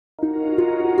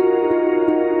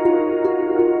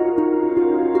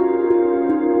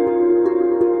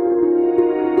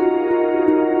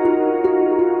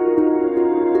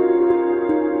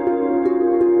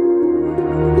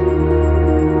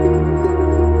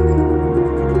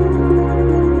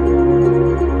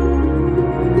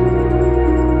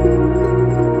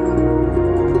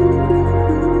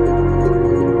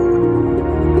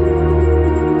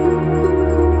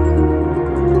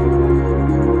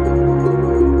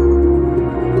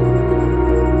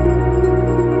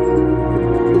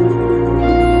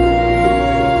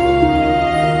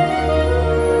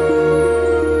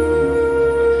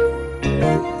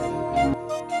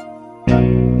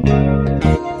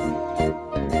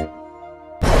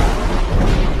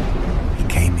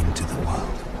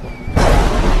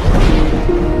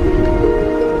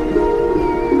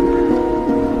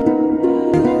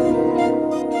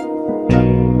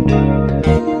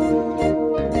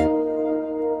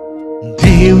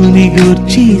దేవుని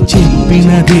గూర్చి చెప్పిన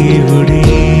దేవుడే,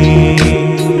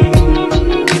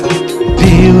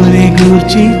 దేవుని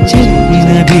గూర్చి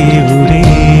చెప్పిన దేవుడే.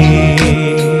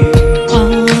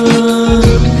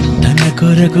 తన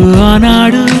కొరకు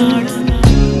ఆనాడు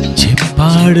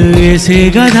చెప్పాడు యేసే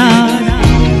గదా,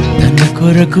 తన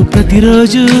కొరకు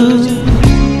ప్రతిరోజు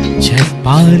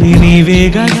చెప్పాలి నీవే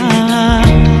గదా.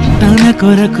 తన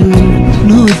కొరకు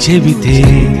నువ్వు చెబితే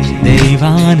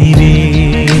దైవానివే,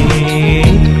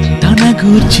 తన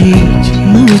గూర్చి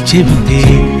నువ్వు చెబితే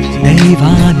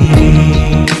దైవానివే.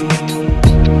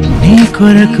 నీ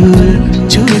కొరకు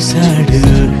చూశాడు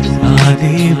ఆ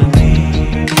దేవుడే.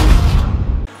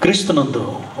 క్రీస్తునందు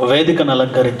వేదికను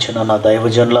అలంకరించిన నా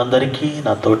దైవజనులందరికీ,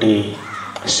 నా తోటి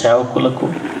సేవకులకు,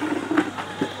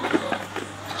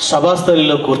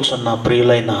 సభాస్థలిలో కూర్చున్న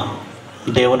ప్రియులైన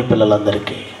దేవుని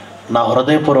పిల్లలందరికీ నా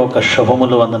హృదయపూర్వక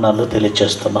శుభములు, వందనాలు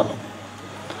తెలియజేస్తున్నాను.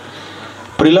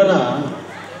 ప్రియులరా,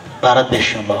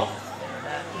 భారతదేశంలో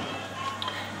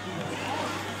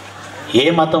ఏ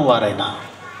మతం వారైనా,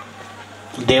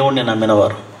 దేవుణ్ణి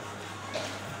నమ్మినవారు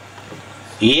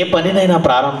ఏ పనినైనా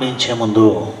ప్రారంభించే ముందు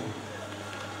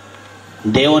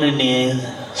దేవునిని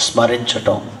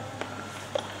స్మరించటం,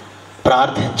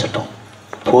 ప్రార్థించటం,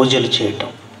 పూజలు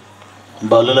చేయటం,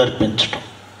 బలులు అర్పించటం,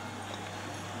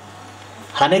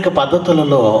 అనేక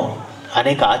పద్ధతులలో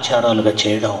అనేక ఆచారాలుగా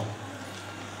చేయడం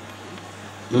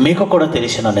మీకు కూడా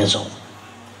తెలిసిన నిజం.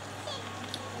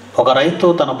 ఒక రైతు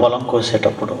తన పొలం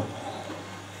కోసేటప్పుడు,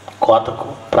 కోతకు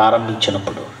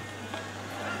ప్రారంభించినప్పుడు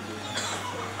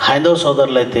హైందవ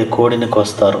సోదరులు అయితే కోడిని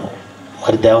కోస్తారు,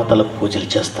 మరి దేవతలకు పూజలు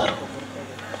చేస్తారు,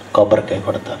 కొబ్బరికాయ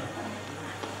కొడతారు.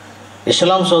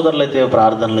 ఇస్లాం సోదరులు అయితే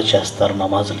ప్రార్థనలు చేస్తారు,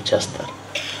 నమాజులు చేస్తారు.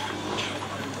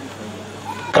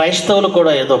 క్రైస్తవులు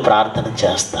కూడా ఏదో ప్రార్థన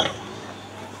చేస్తారు.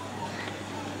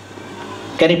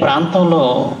 కానీ ప్రాంతంలో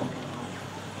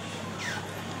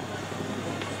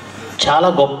చాలా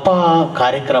గొప్ప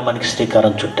కార్యక్రమానికి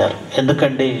శ్రీకారం చుట్టారు.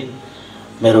 ఎందుకండి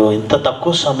మీరు ఇంత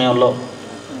తక్కువ సమయంలో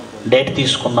డేట్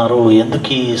తీసుకున్నారు,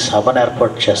 ఎందుకు ఈ సభను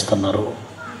ఏర్పాటు చేస్తున్నారు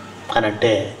అని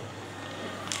అంటే,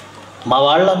 మా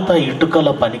వాళ్ళంతా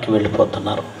ఇటుకల పనికి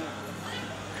వెళ్ళిపోతున్నారు.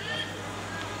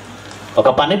 ఒక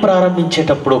పని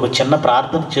ప్రారంభించేటప్పుడు ఒక చిన్న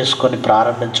ప్రార్థన చేసుకొని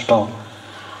ప్రారంభించడం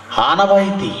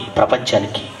ఆనవాయితీ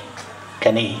ప్రపంచానికి.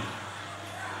 కానీ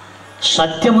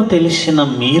సత్యము తెలిసిన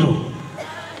మీరు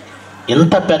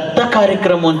ఇంత పెద్ద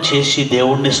కార్యక్రమం చేసి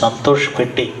దేవుణ్ణి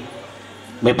సంతోషపెట్టి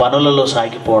మీ పనులలో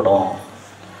సాగిపోవడం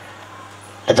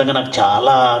నిజంగా నాకు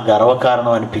చాలా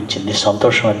గర్వకారణం అనిపించింది,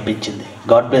 సంతోషం అనిపించింది.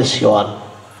 God bless you all.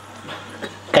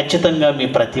 ఖచ్చితంగా మీ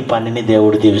ప్రతి పనిని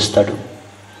దేవుడు దీవిస్తాడు.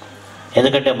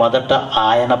 ఎందుకంటే మొదట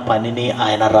ఆయన పనిని,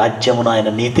 ఆయన రాజ్యమును, ఆయన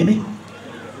నీతిని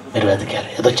మీరు వెతకాలి.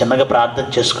 ఏదో చిన్నగా ప్రార్థన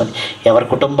చేసుకొని, ఎవరి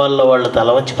కుటుంబాల్లో వాళ్ళు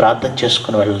తల వంచి ప్రార్థన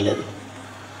చేసుకుని వెళ్ళలేదు.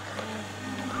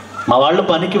 మా వాళ్ళు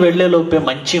పనికి వెళ్ళేలోపే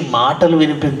మంచి మాటలు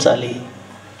వినిపించాలి,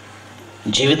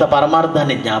 జీవిత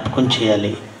పరమార్థాన్ని జ్ఞాపకం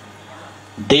చేయాలి,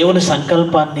 దేవుని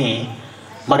సంకల్పాన్ని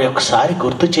మరి ఒకసారి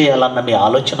గుర్తు చేయాలన్న మీ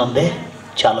ఆలోచన ఉందే,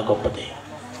 చాలా గొప్పది.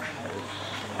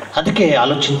 అందుకే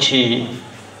ఆలోచించి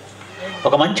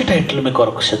ఒక మంచి టైటిల్ మీ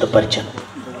కొరకు సిద్ధపరిచాను.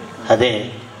 అదే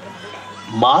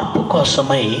మార్పు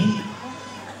కోసమై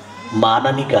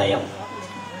మానని గాయం.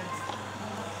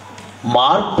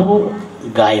 మార్పు,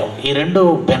 గాయం, ఈ రెండు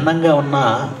భిన్నంగా ఉన్న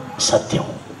సత్యం.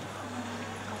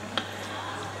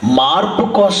 మార్పు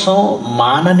కోసం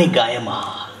మానని గాయమా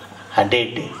అంటే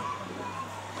ఏంటి?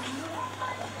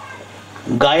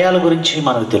 గాయాల గురించి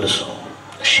మనకు తెలుసు.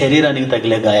 శరీరానికి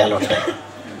తగిలే గాయాలు ఉంటాయి.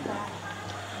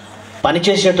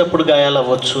 పనిచేసేటప్పుడు గాయాలు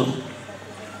అవ్వచ్చు,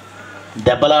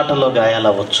 దెబ్బలాటలో గాయాలు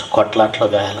అవ్వచ్చు, కొట్లాటలో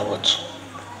గాయాలు అవ్వచ్చు.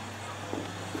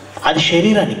 అది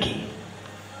శరీరానికి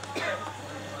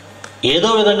ఏదో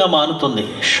విధంగా మానుతుంది,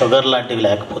 షుగర్ లాంటివి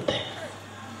లేకపోతే.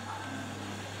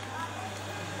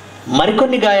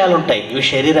 మరికొన్ని గాయాలు ఉంటాయి, ఇవి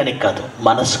శరీరానికి కాదు,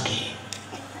 మనసుకి.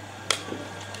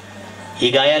 ఈ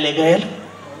గాయాలు ఏ గాయాలు?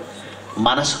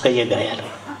 మనసుకు అయ్యే గాయాలు.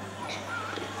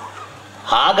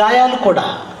 ఆ గాయాలు కూడా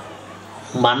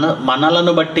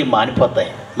మనలను బట్టి మానిపోతాయి.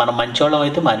 మనం మంచోళ్ళం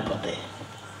అయితే మానిపోతాయి.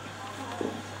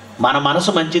 మన మనసు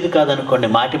మంచిది కాదనుకోండి,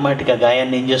 మాటి మాటికి ఆ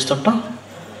గాయాన్ని ఏం చేస్తుంటాం?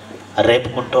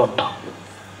 రేపుకుంటూ ఉంటాం.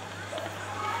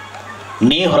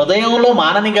 నీ హృదయంలో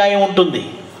మానని గాయం ఉంటుంది.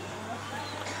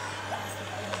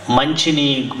 మంచిని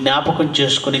జ్ఞాపకం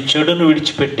చేసుకుని చెడును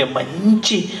విడిచిపెట్టే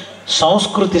మంచి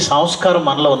సంస్కృతి, సంస్కారం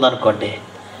మనలో ఉందనుకోండి,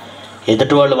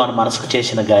 ఎదుటి వాళ్ళు మన మనసుకు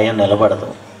చేసిన గాయం నిలబడదు,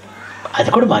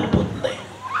 అది కూడా మానిపోతుంది.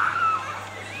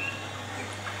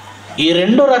 ఈ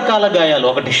రెండు రకాల గాయాలు,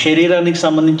 ఒకటి శరీరానికి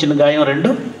సంబంధించిన గాయం, రెండు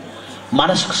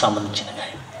మనసుకు సంబంధించిన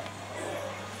గాయం.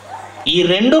 ఈ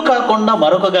రెండు కాకుండా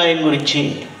మరొక గాయం గురించి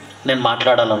నేను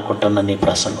మాట్లాడాలనుకుంటున్నాను ఈ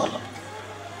ప్రసంగంలో.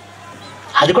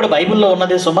 అది కూడా బైబిల్లో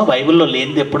ఉన్నదే సుమా. బైబిల్లో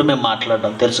లేనిది ఎప్పుడు మేము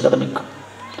మాట్లాడడం తెలుసు కదా మీకు.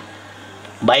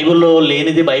 బైబిల్లో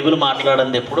లేనిది బైబిల్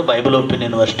మాట్లాడంది ఎప్పుడు బైబిల్ ఓపెన్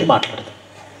యూనివర్సిటీ మాట్లాడదు.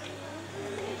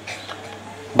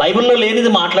 బైబిల్లో లేనిది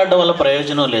మాట్లాడడం వల్ల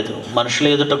ప్రయోజనం లేదు. మనుషులు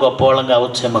ఎదుట గొప్పవాళ్ళం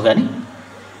కావచ్చేమో, కానీ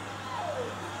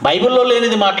బైబిల్లో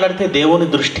లేనిది మాట్లాడితే దేవుని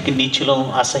దృష్టికి నీచులం,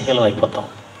 అసహ్యం అయిపోతాం.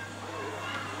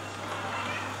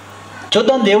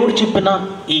 చూద్దాం, దేవుడు చెప్పిన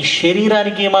ఈ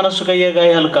శరీరానికి మనసుకు అయ్యే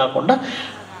గాయాలు కాకుండా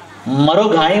మరో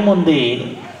గాయం ఉంది.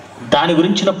 దాని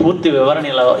గురించిన పూర్తి వివరణ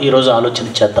ఇలా ఈరోజు ఆలోచన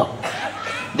చేద్దాం.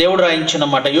 దేవుడు రాయించిన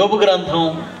మాట యోబు గ్రంథం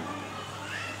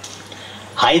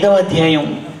 5వ అధ్యాయం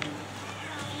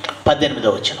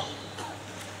 18వ వచనం.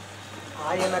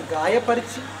 ఆయన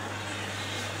గాయపరిచి,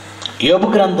 యోబు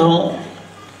గ్రంథం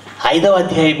 5వ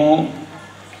అధ్యాయము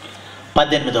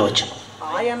 18వ వచనం.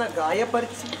 ఆయన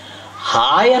గాయపరిచి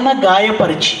ఆయన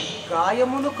గాయపరిచి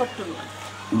గాయమును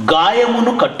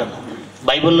కట్టును.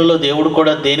 బైబిల్లో దేవుడు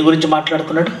కూడా దేని గురించి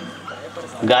మాట్లాడుతున్నాడు?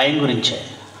 గాయం గురించే.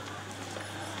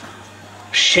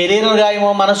 శరీర గాయమో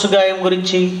మనసు గాయం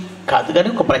గురించి కాదు, కానీ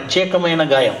ఒక ప్రత్యేకమైన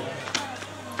గాయం.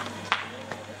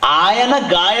 ఆయన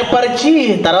గాయపరిచి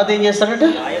తర్వాత ఏం చేస్తాడట?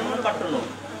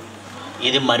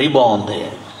 ఇది మరీ బాగుంది.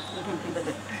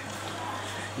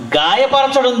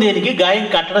 గాయపరచడం దేనికి, గాయం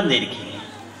కట్టడం దేనికి?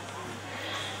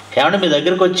 ఏమంటే మీ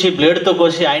దగ్గరికి వచ్చి బ్లేడ్తో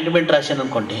కోసి ఆయింట్మెంట్ రాశాను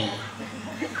అనుకోండి,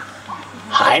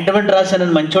 ఆయింట్మెంట్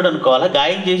రాశానని మంచోడు అనుకోవాలా,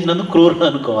 గాయం చేసినందుకు క్రూరుడు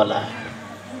అనుకోవాలా?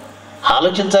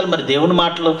 ఆలోచించాలి. మరి దేవుని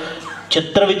మాటలు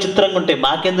చిత్ర విచిత్రంగా ఉంటాయి.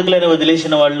 మాకెందుకులేని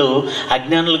వదిలేసిన వాళ్ళు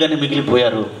అజ్ఞానులుగానే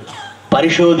మిగిలిపోయారు.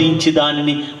 పరిశోధించి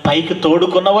దానిని పైకి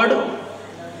తోడుకున్నవాడు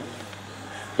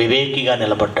వివేకిగా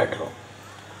నిలబడ్డాడు.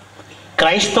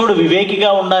 క్రైస్తవుడు వివేకిగా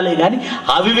ఉండాలి, కానీ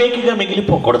అవివేకిగా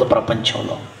మిగిలిపోకూడదు.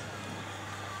 ప్రపంచంలో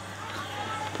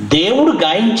దేవుడు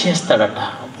గాయం చేస్తాడట,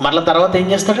 మళ్ళీ తర్వాత ఏం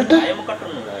చేస్తాడట?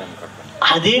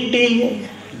 అదేంటి?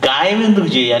 గాయం ఎందుకు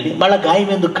చేయాలి, మళ్ళీ గాయం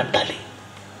ఎందుకు కట్టాలి?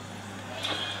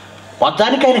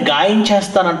 మొత్తానికి ఆయన గాయం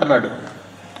చేస్తానంటున్నాడు,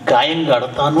 గాయం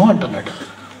కడతాను అంటున్నాడు.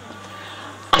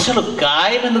 అసలు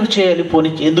గాయం ఎందుకు చేయాలి? పోనీ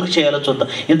ఎందుకు చేయాలో చూద్దాం.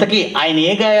 ఇంతకీ ఆయన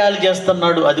ఏ గాయాలు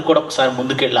చేస్తున్నాడు అది కూడా ఒకసారి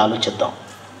ముందుకెళ్ళి ఆలోచిద్దాం.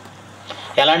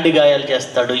 ఎలాంటి గాయాలు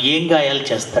చేస్తాడు, ఏం గాయాలు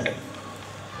చేస్తాడు,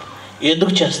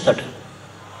 ఎందుకు చేస్తాడు?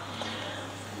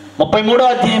 33వ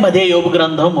అధ్యాయం, అదే యోబు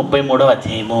గ్రంథం 33వ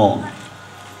అధ్యాయము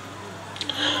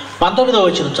 19వ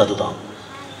వచనం చదువుదాం.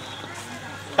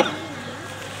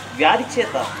 వ్యాధి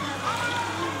చేత,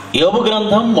 యోబు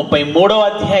గ్రంథం 33వ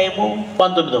అధ్యాయము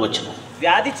 19వ వచనం.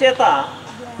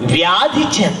 వ్యాధి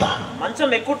చేత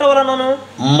మంచం ఎక్కుట వలనను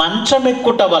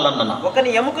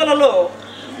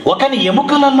ఒకని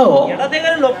ఎముకలలో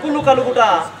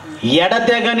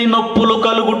ఎడతెగని నొప్పులు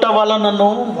కలుగుట వలనను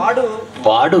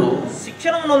వాడు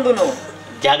శిక్షణమునందును.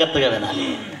 జాగ్రత్తగా వినాలి.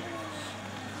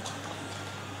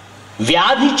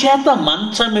 వ్యాధి చేత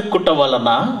మంచం ఎక్కుట వలన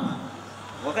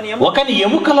ఒకని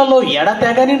ఎముకలలో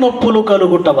ఎడతెగని నొప్పులు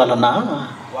కలుగుట వలన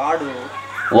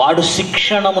వాడు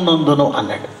శిక్షణమునందును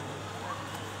అన్నాడు.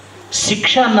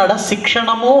 శిక్ష అన్నాడా,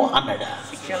 శిక్షణము అన్నాడా?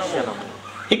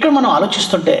 ఇక్కడ మనం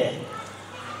ఆలోచిస్తుంటే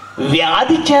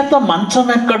వ్యాధి చేత మంచం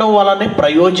ఎక్కడం వలనే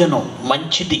ప్రయోజనం,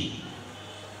 మంచిది,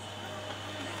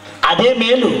 అదే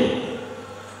మేలు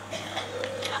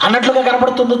అన్నట్లుగా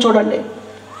కనపడుతుందో చూడండి.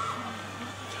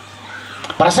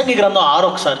 ప్రసంగి గ్రంథం 6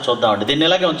 ఒకసారి చూద్దామండి. దీన్ని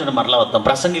ఇలాగే ఉంచండి, మరలా వద్దాం.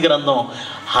 ప్రసంగి గ్రంథం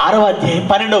 6వ అధ్యాయం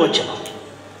 12వ వచనం.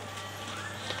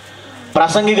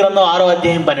 ప్రసంగి గ్రంథం 6వ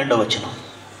అధ్యాయం 12వ వచనం.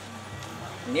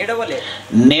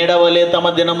 నీడవలే తమ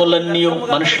దినములన్నీ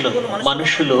మనుషులు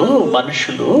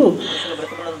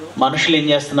ఏం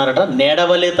చేస్తున్నారట?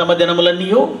 నీడవలే తమ దినములన్నీ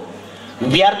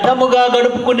వ్యర్థముగా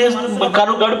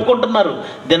గడుపుకుంటున్నారు.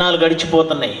 దినాలు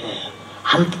గడిచిపోతున్నాయి.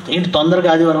 ఏంటి తొందరగా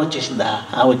ఆదివారం వచ్చేసిందా?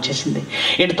 వచ్చేసింది.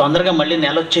 ఏంటి తొందరగా మళ్ళీ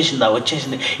నెల వచ్చేసిందా?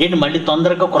 వచ్చేసింది. ఏంటి మళ్ళీ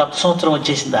తొందరగా క్రొత్త సంవత్సరం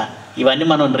వచ్చేసిందా? ఇవన్నీ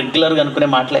మనం రెగ్యులర్గా అనుకునే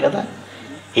మాటలే కదా.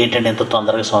 ఏంటంటే ఎంత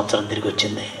తొందరగా సంవత్సరం తిరిగి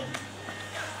వచ్చింది.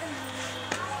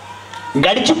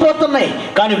 గడిచిపోతున్నాయి,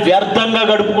 కానీ వ్యర్థంగా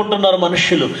గడుపుకుంటున్నారు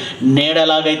మనుషులు.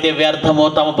 నేడెలాగైతే వ్యర్థమో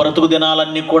తమ బ్రతుకు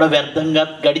దినాలన్నీ కూడా వ్యర్థంగా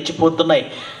గడిచిపోతున్నాయి.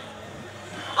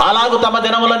 అలాగూ తమ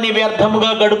దినములన్నీ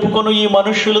వ్యర్థముగా గడుపుకొని ఈ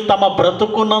మనుషులు తమ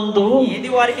బ్రతుకునందు ఏది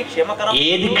వారికి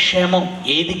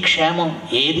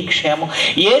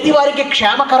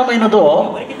క్షేమకరమైనదో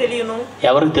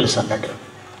ఎవరికి తెలుసు అన్నాడు.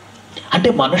 అంటే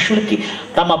మనుషులకి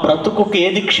తమ బ్రతుకుకి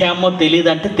ఏది క్షేమో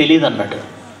తెలియదంటే తెలియదు అన్నాడు.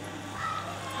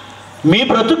 మీ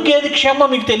బ్రతుకు ఏది క్షేమో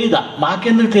మీకు తెలీదా?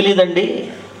 మాకెందుకు తెలియదండి.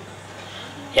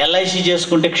 ఎల్ఐసి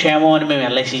చేసుకుంటే క్షేమం అని మేము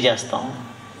ఎల్ఐసి చేస్తాం,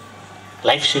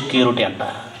 లైఫ్ సెక్యూరిటీ అంట.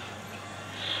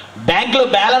 బ్యాంకులో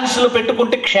బ్యాలెన్స్లు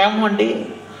పెట్టుకుంటే క్షేమం అండి.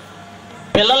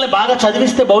 పిల్లల్ని బాగా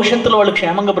చదివిస్తే భవిష్యత్తులో వాళ్ళు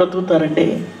క్షేమంగా బ్రతుకుతారండి.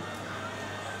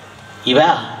 ఇవా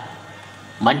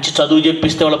మంచి చదువు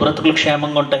చెప్పిస్తే వాళ్ళ బ్రతుకులు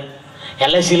క్షేమంగా ఉంటాయి.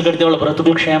 ఎల్ఐసీలు కడితే వాళ్ళ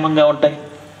బ్రతుకులు క్షేమంగా ఉంటాయి.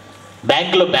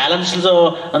 బ్యాంకులో బ్యాలెన్స్లో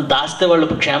దాస్తే వాళ్ళు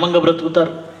క్షేమంగా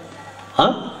బ్రతుకుతారు.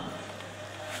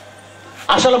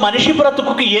 అసలు మనిషి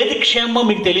బ్రతుకుకి ఏది క్షేమమో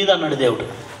మీకు తెలియదు అన్నాడు దేవుడు.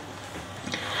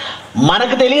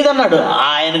 మనకు తెలియదు అన్నాడు,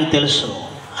 ఆయనకు తెలుసు.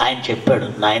 ఆయన చెప్పాడు,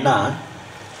 నాయనా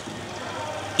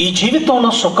ఈ జీవితంలో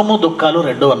సుఖము దుఃఖాలు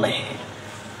రెండు ఉన్నాయి.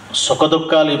 సుఖ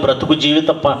దుఃఖాలు ఈ బ్రతుకు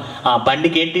జీవిత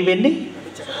బండికి ఏంటి ఇవన్నీ?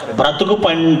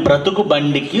 బ్రతుకు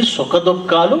బండికి సుఖ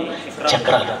దుఃఖాలు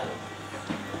చక్రాలు.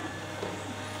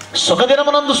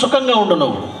 సుఖదినమునందు సుఖంగా ఉండు,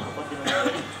 నువ్వు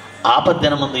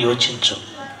ఆపద్దినమందు యోచించు.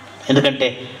 ఎందుకంటే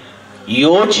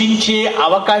యోచించే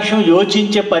అవకాశం,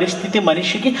 యోచించే పరిస్థితి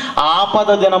మనిషికి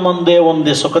ఆపద దినమందే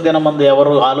ఉంది. సుఖదినమందు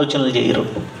ఎవరు ఆలోచనలు చేయరు.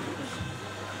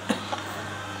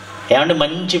 ఏమంటే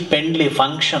మంచి పెండ్లి,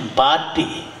 ఫంక్షన్, పార్టీ,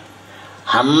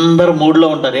 అందరు మూడ్లో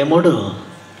ఉంటారు. ఏ మూడు?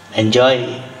 ఎంజాయ్,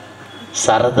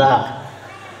 సరదా,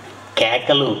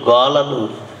 కేకలు, గోలలు,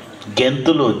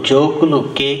 గెంతులు, జోకులు,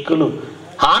 కేకులు,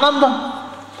 ఆనందం.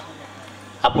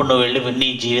 అప్పుడు నువ్వు వెళ్ళి నీ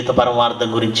జీవిత పరమార్థం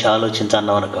గురించి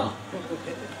ఆలోచించన్నావు అనుకో,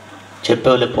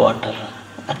 చెప్పేవాళ్ళు పో అంటారు.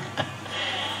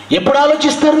 ఎప్పుడు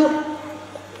ఆలోచిస్తారు?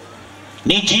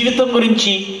 నీ జీవితం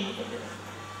గురించి,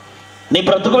 నీ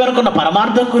బ్రతుకు వెనుకున్న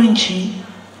పరమార్థం గురించి,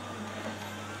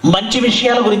 మంచి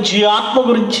విషయాల గురించి, ఆత్మ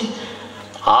గురించి.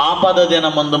 ఆపద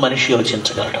దినమందు మనిషి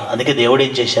యోచించగలడు. అందుకే దేవుడు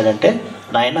ఏం చేశాడంటే,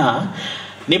 నాయన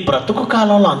నీ బ్రతుకు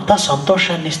కాలంలో అంతా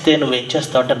సంతోషాన్ని ఇస్తే నువ్వేం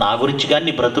చేస్తావు అంటే నా గురించి కానీ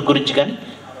నీ బ్రతుకు గురించి కానీ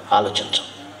ఆలోచించు.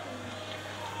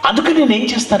 అందుకని నేనేం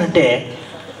చేస్తానంటే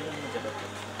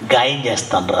గాయం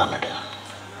చేస్తాను రా అన్నాడు.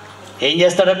 ఏం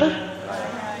చేస్తాడట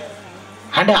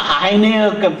అంటే ఆయనే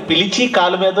పిలిచి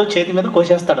కాలు మీద చేతి మీద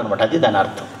కోసేస్తాడనమాట. అది దాని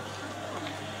అర్థం.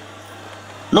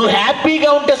 నువ్వు హ్యాపీగా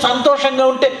ఉంటే, సంతోషంగా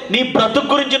ఉంటే నీ బ్రతుకు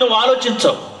గురించి నువ్వు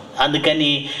ఆలోచించవు.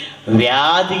 అందుకని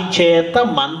వ్యాధి చేత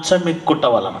మంచం ఎక్కుట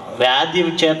వలన, వ్యాధి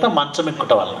చేత మంచం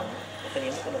ఎక్కుట వలన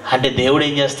అంటే దేవుడు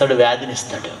ఏం చేస్తాడు? వ్యాధిని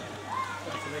ఇస్తాడు,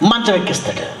 మంచం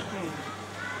ఎక్కిస్తాడు.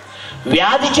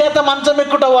 వ్యాధి చేత మంచం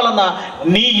ఎక్కుట వలన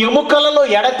నీ ఎముకలలో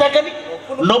ఎడతెగని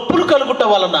నొప్పులు కలుగుట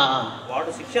వలన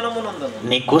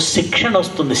నీకు శిక్షణ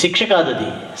వస్తుంది. శిక్ష కాదు అది,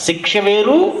 శిక్ష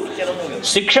వేరు,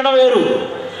 శిక్షణ వేరు.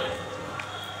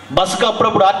 బస్సుకు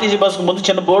అప్పుడప్పుడు ఆర్టీసీ బస్సుకు ముందు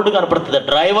చిన్న బోర్డు కనపడుతుంది,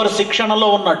 డ్రైవర్ శిక్షణలో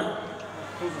ఉన్నాడు.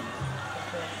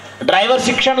 డ్రైవర్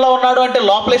శిక్షణలో ఉన్నాడు అంటే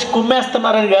లోపలేసి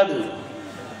కుమ్మేస్తున్నారని కాదు,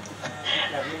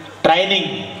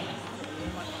 ట్రైనింగ్.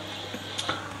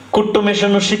 కుట్టు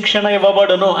మిషన్ శిక్షణ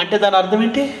ఇవ్వబడును అంటే దాని అర్థం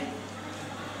ఏంటి?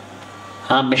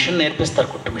 ఆ మిషన్ నేర్పిస్తారు,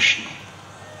 కుట్టు మిషన్.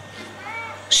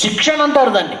 శిక్షణ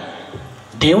అంటారు దాన్ని.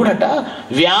 దేవుడట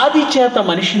వ్యాధి చేత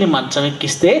మనిషిని మంచం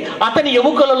ఎక్కిస్తే అతని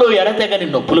ఎముకలలో ఎడతెగని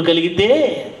నొప్పులు కలిగితే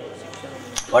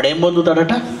వాడేం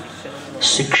పొందుతాడట?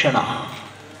 శిక్షణ.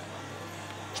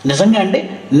 నిజంగా అండి,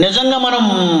 నిజంగా మనం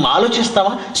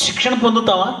ఆలోచిస్తామా? శిక్షణ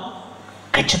పొందుతామా?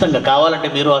 ఖచ్చితంగా. కావాలంటే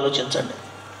మీరు ఆలోచించండి.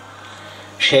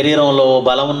 శరీరంలో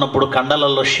బలం ఉన్నప్పుడు,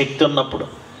 కండలలో శక్తి ఉన్నప్పుడు,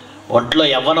 ఒంట్లో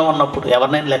యవ్వనం ఉన్నప్పుడు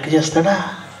ఎవరినైనా లెక్క చేస్తాడా?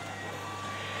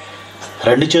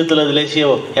 రెండు చేతులు వదిలేసి,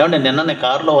 ఏమంటే నిన్న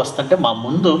కారులో వస్తుంటే మా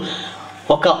ముందు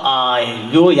ఒక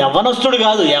యవ్వనస్తుడు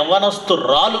కాదు,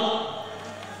 యవ్వనస్తురాలు,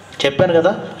 చెప్పాను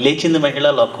కదా, లేచింది మహిళా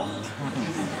లోకం.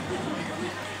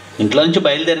 ఇంట్లో నుంచి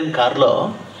బయలుదేరిన కారులో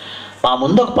మా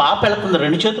ముందు ఒక పాప వెళ్తుంది,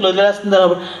 రెండు చేతులు వదిలేస్తుంది.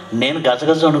 నేను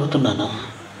గజగజ అడుగుతున్నాను.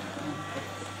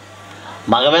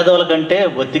 మగవేదవుల కంటే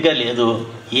బొత్తిగా లేదు.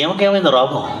 ఏమకేమైంది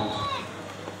రోగం?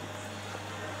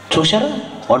 చూశారా?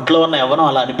 ఒంట్లో ఉన్న యవ్వనం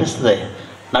అలా అనిపిస్తుంది.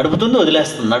 నడుపుతుంది,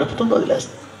 వదిలేస్తుంది, నడుపుతుంది,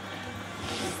 వదిలేస్తుంది.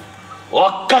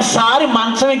 ఒక్కసారి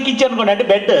మంచం ఎక్కించానుకోండి, అంటే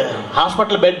బెడ్,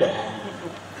 హాస్పిటల్ బెడ్,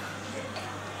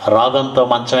 రోగంతో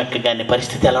మంచం ఎక్కగానే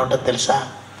పరిస్థితి ఎలా ఉంటుందో తెలుసా?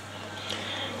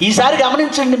 ఈసారి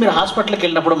గమనించండి, మీరు హాస్పిటల్కి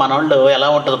వెళ్ళినప్పుడు మన వాళ్ళు ఎలా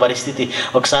ఉంటుంది పరిస్థితి.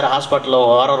 ఒకసారి హాస్పిటల్లో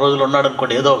 6 రోజులు ఉన్నాడు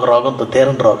అనుకోండి, ఏదో ఒక రోగంతో,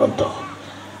 తీరని రోగంతో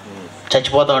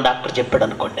చచ్చిపోతామని డాక్టర్ చెప్పాడు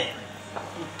అనుకోండి.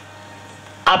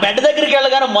 ఆ బెడ్ దగ్గరికి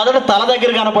వెళ్ళగానే మొదట తల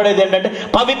దగ్గర కనపడేది ఏంటంటే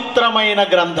పవిత్రమైన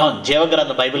గ్రంథం,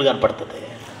 జీవగ్రంథం, బైబిల్ కనపడుతుంది.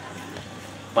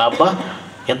 బాబా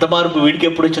ఎంత మార్పు వీడికి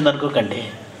ఎప్పుడు వచ్చింది అనుకోకండి.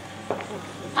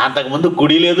 అంతకుముందు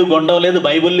గుడి లేదు, గొండం లేదు,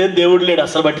 బైబిల్ లేదు, దేవుడు లేడు,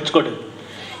 అసలు పట్టించుకోడు.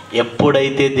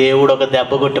 ఎప్పుడైతే దేవుడు ఒక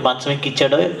దెబ్బ కొట్టి మంచం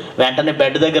ఎక్కిచ్చాడో వెంటనే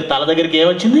బెడ్ దగ్గర తల దగ్గరికి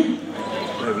ఏమొచ్చింది?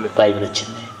 బైబిల్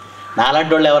వచ్చింది.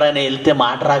 నాలాంటి వాళ్ళు ఎవరైనా వెళ్తే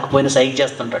మాట రాకపోయినా సైకి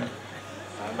చేస్తుంటాడు.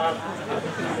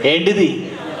 ఏంటిది?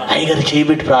 అయ్యగారు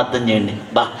చేయబెట్టి ప్రార్థన చేయండి.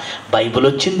 బైబిల్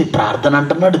వచ్చింది, ప్రార్థన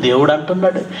అంటున్నాడు, దేవుడు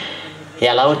అంటున్నాడు.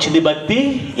 ఎలా వచ్చింది భక్తి?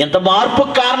 ఎంత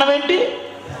మార్పుకు కారణం ఏంటి?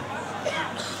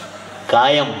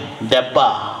 గాయం, దెబ్బ.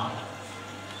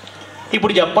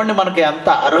 ఇప్పుడు చెప్పండి, మనకి అంత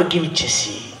ఆరోగ్యం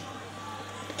ఇచ్చేసి,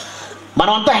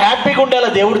 మనం అంతా హ్యాపీగా ఉండేలా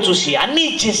దేవుడు చూసి అన్నీ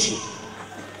ఇచ్చేసి,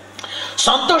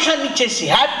 సంతోషాన్ని ఇచ్చేసి,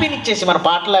 హ్యాపీని ఇచ్చేసి, మన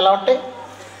పాటలు ఎలా ఉంటాయి?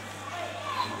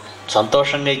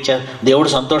 సంతోషంగా ఇచ్చా, దేవుడు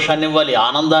సంతోషాన్ని ఇవ్వాలి,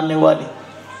 ఆనందాన్ని ఇవ్వాలి.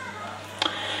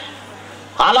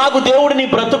 అలాగూ దేవుడు నీ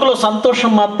బ్రతుకులో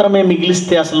సంతోషం మాత్రమే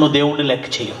మిగిలిస్తే అసలు నువ్వు దేవుడిని లెక్క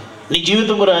చేయవు. నీ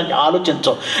జీవితం గురించి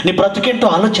ఆలోచించవు, నీ బ్రతుకేంటో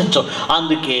ఆలోచించవు.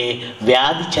 అందుకే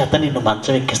వ్యాధి చేత నిన్ను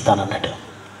మంచం ఎక్కిస్తానన్నాడు.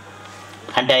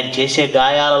 అంటే ఆయన చేసే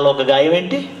గాయాలలో ఒక గాయం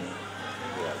ఏంటి?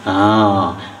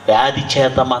 వ్యాధి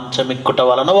చేత మంచం ఎక్కుట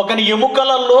వలన ఒకని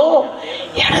ఎముకలలో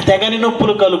ఎడతెగని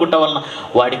నొప్పులు కలుగుట వలన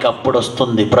వాడికి అప్పుడు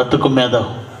వస్తుంది బ్రతుకు మీద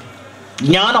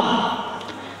జ్ఞానం.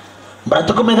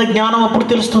 బ్రతుకు మీద జ్ఞానం అప్పుడు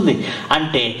తెలుస్తుంది.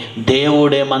 అంటే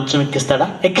దేవుడే మంచం ఎక్కిస్తాడా?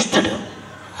 ఎక్కిస్తాడు.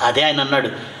 అదే ఆయన అన్నాడు.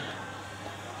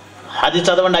 అది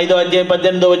చదవండి, 5వ అధ్యాయం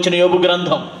 18వ వచ్చిన యోబు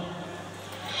గ్రంథం.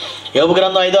 యోబు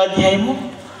గ్రంథం 5వ అధ్యాయము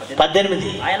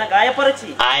 18. ఆయన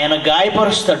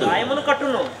గాయపరుస్తాడు,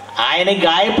 ఆయన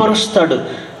గాయపరుస్తాడు.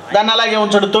 దాన్ని అలాగే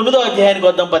ఉంచాడు. 9వ అధ్యాయానికి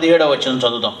వద్దాం, 17వ వచనం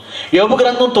చదువుదాం. యోబు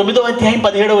గ్రంథం 9వ అధ్యాయం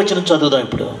 17వ వచనం చదువుదాం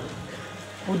ఇప్పుడు.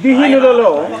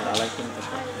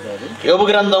 యోబు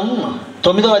గ్రంథం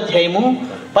 9వ అధ్యాయము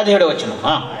 17వ వచనం.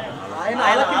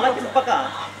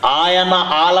 ఆయన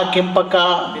ఆలకింపక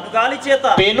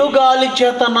పెనుగాలి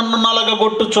చేత నన్ను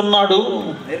నలగగొట్టుచున్నాడు,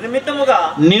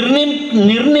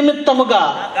 నిర్నిమిత్తముగా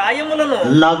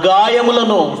నా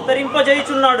గాయములను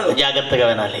విస్తరింపజేయుచున్నాడు. జాగ్రత్తగా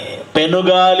వినాలి.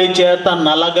 పెనుగాలి చేత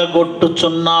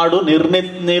నలగగొట్టుచున్నాడు,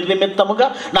 నిర్నిమిత్తముగా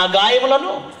నా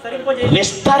గాయములను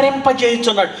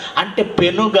విస్తరింపజేయుచున్నాడు. అంటే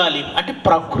పెనుగాలి అంటే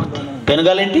ప్రకృతి.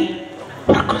 పెనుగాలి ఏంటి?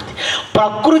 ప్రకృతి.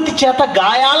 ప్రకృతి చేత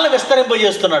గాయాలను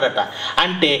విస్తరింపజేస్తున్నాడట.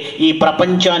 అంటే ఈ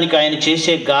ప్రపంచానికి ఆయన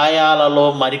చేసే గాయాలలో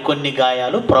మరికొన్ని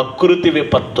గాయాలు ప్రకృతి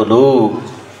విపత్తులు.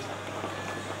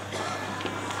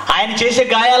 ఆయన చేసే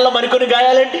గాయాల్లో మరికొన్ని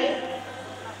గాయాలేంటి?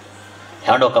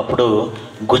 ఏమంటే ఒకప్పుడు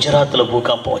గుజరాత్లో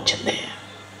భూకంపం వచ్చింది.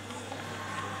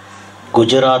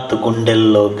 గుజరాత్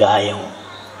గుండెల్లో గాయం.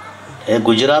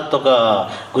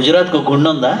 గుజరాత్కు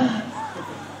గుండె ఉందా?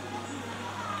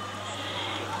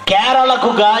 కేరళకు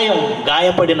గాయం,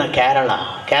 గాయపడిన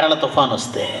కేరళ తుఫాన్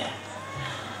వస్తే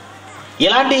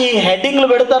ఇలాంటి హెడ్డింగ్లు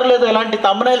పెడతారో లేదో, ఇలాంటి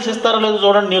థంబ్నెయిల్స్ ఇస్తారో లేదో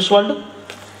చూడండి న్యూస్ వాళ్ళు.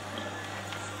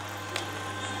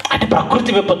 అంటే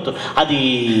ప్రకృతి విపత్తు, అది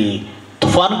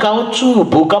తుఫాన్ కావచ్చు,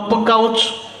 భూకంపం కావచ్చు,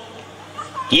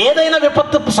 ఏదైనా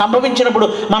విపత్తు సంభవించినప్పుడు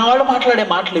మన వాళ్ళు మాట్లాడే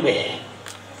మాటలు ఇవే.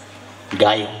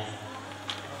 గాయం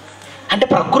అంటే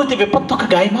ప్రకృతి విపత్తు ఒక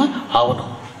గాయమా? అవును.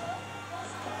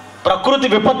 ప్రకృతి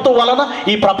విపత్తు వలన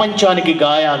ఈ ప్రపంచానికి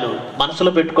గాయాలు.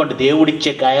 మనసులో పెట్టుకోండి,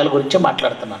 దేవుడిచ్చే గాయాల గురించే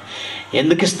మాట్లాడుతున్నాను.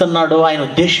 ఎందుకు ఇస్తున్నాడో, ఆయన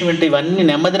ఉద్దేశం ఏంటి? ఇవన్నీ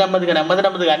నెమ్మదిగా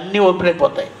అన్నీ ఓపెన్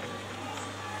అయిపోతాయి.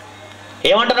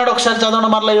 ఏమంటున్నాడు ఒకసారి చదవండి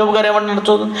మరలా. యోబు గారు ఏమంటున్నాడు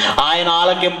చూడండి. ఆయన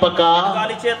ఆలకింపక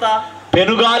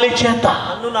పెనుగాలి చేత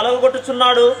నన్ను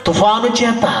నలగొట్టుచున్నాడు, తుఫాను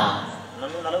చేత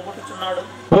నన్ను నలగొట్టుచున్నాడు,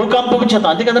 భూకంపం చేత.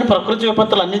 అంతే కదండి, ప్రకృతి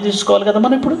విపత్తులు అన్నీ తీసుకోవాలి కదా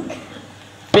మనం. ఇప్పుడు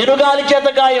పెనుగాలి చేత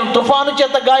గాయం, తుఫాను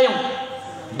చేత గాయం,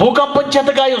 భూకంపం చేత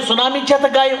గాయం, సునామీ చేత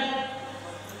గాయం.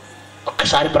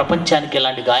 ఒక్కసారి ప్రపంచానికి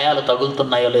ఇలాంటి గాయాలు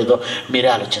తగులుతున్నాయో లేదో మీరే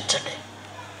ఆలోచించండి.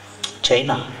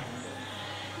 చైనా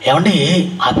ఏమండి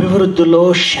అభివృద్ధిలో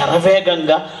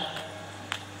శరవేగంగా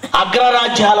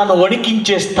అగ్రరాజ్యాలను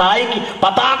వణికించే స్థాయికి,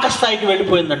 పతాక స్థాయికి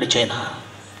వెళ్ళిపోయిందండి చైనా.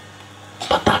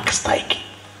 పతాక స్థాయికి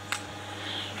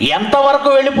ఎంతవరకు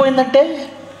వెళ్ళిపోయిందంటే,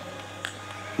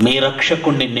 మీ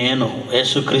రక్షకుణ్ణి నేను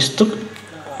యేసుక్రీస్తు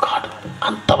కాదు,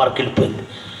 అంతవరకు వెళ్ళిపోయింది.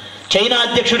 చైనా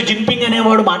అధ్యక్షుడు జిన్పింగ్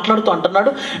అనేవాడు మాట్లాడుతూ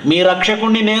అంటున్నాడు, మీ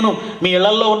రక్షకుణ్ణి నేను, మీ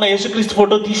ఇళ్లలో ఉన్న యేసుక్రీస్తు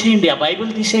ఫోటో తీసేయండి, ఆ బైబిల్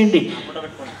తీసేయండి,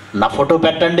 నా ఫోటో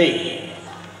పెట్టండి.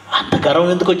 అంత గర్వం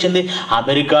ఎందుకు వచ్చింది?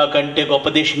 అమెరికా కంటే గొప్ప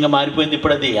దేశంగా మారిపోయింది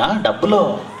ఇప్పుడు అది. డబ్బులో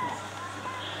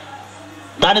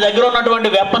దాని దగ్గర ఉన్నటువంటి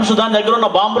వెపన్స్, దాని దగ్గర ఉన్న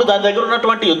బాంబులు, దాని దగ్గర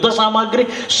ఉన్నటువంటి యుద్ధ సామాగ్రి,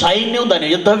 సైన్యం, దాని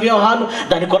యుద్ధ వ్యూహాలు,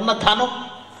 దానికి ఉన్న ధనం,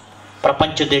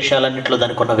 ప్రపంచ దేశాలన్నింటిలో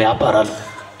దానికి ఉన్న వ్యాపారాలు.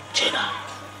 చైనా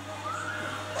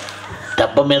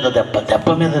దెబ్బ మీద దెబ్బ, దెబ్బ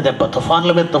మీద దెబ్బ,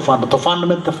 తుఫాన్ల మీద తుఫాన్లు, తుఫాన్ల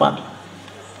మీద తుఫాన్లు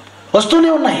వస్తూనే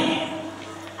ఉన్నాయి.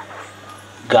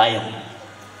 గాయం,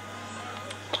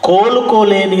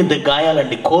 కోలుకోలేని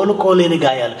గాయాలండి, కోలుకోలేని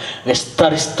గాయాలు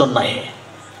విస్తరిస్తున్నాయి.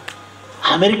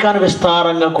 అమెరికాను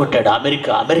విస్తారంగా కొట్టాడు.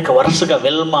 అమెరికా వరుసగా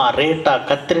వెల్మా, రేటా,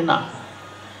 కత్రినా,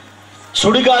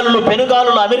 సుడిగాలులు,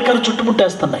 పెనుగాలులు అమెరికాను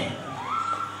చుట్టుముట్టేస్తున్నాయి.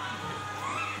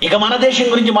 ఇక మన దేశం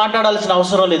గురించి మాట్లాడాల్సిన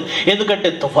అవసరం లేదు. ఎందుకంటే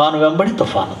తుఫాను వెంబడి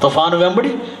తుఫాను, తుఫాను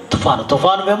వెంబడి తుఫాను,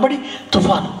 తుఫాను వెంబడి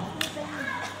తుఫాను,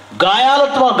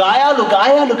 గాయాలతో గాయాలు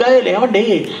గాయాలు గాయాలు. ఏమండి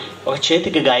ఒక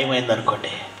చేతికి గాయమైంది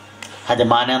అనుకోండి, అది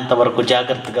మానేంత వరకు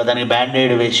జాగ్రత్తగా దానికి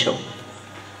బ్యాండేడ్ వేసావు,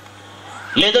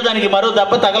 లేదా దానికి మరో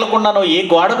దెబ్బ తగలకుండానో, ఏ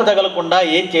గోడకు తగలకుండా,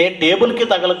 ఏ టేబుల్కి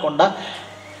తగలకుండా,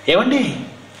 ఏమండి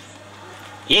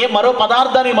ఏ మరో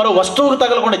పదార్థానికి, మరో వస్తువుకు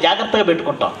తగలకుండా జాగ్రత్తగా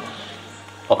పెట్టుకుంటాం.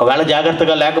 ఒకవేళ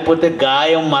జాగ్రత్తగా లేకపోతే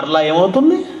గాయం మరలా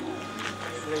ఏమవుతుంది?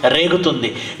 రేగుతుంది.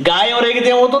 గాయం రేగితే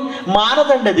ఏమవుతుంది?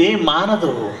 మానదండి, అది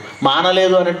మానదు.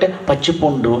 మానలేదు అని అంటే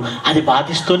పచ్చిపుండు అది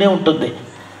బాధిస్తూనే ఉంటుంది.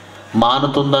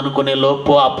 మానుతుంది అనుకునే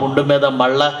లోపు ఆ పుండు మీద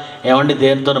మళ్ళా ఏమండి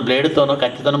దేనితోనో బ్లేడ్తోనో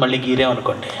కత్తితోనో మళ్ళీ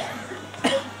గీరేమనుకోండి,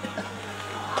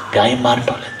 గాయం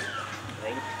మారటం లేదు.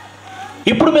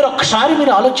 ఇప్పుడు మీరు ఒక్కసారి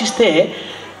మీరు ఆలోచిస్తే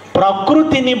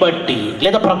ప్రకృతిని బట్టి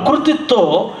లేదా ప్రకృతితో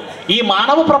ఈ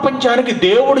మానవ ప్రపంచానికి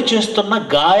దేవుడు చేస్తున్న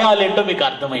గాయాలేంటో మీకు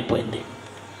అర్థమైపోయింది.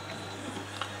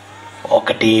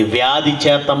 ఒకటి, వ్యాధి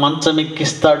చేత మంచం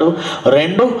ఎక్కిస్తాడు.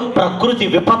 రెండు, ప్రకృతి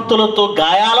విపత్తులతో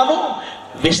గాయాలను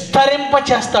విస్తరింప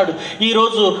చేస్తాడు.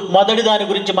 ఈరోజు మొదటి దాని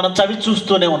గురించి మనం చవి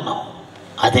చూస్తూనే ఉన్నాం,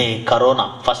 అదే corona.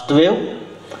 First wave,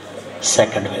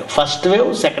 second wave, first wave,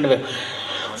 second wave.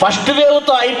 First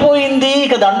వేవ్తో అయిపోయింది,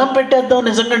 ఇక దండం పెట్టేద్దాం.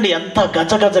 నిజంగా ఎంత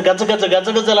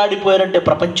గజగజలాడిపోయారంటే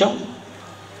ప్రపంచం,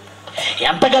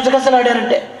 ఎంత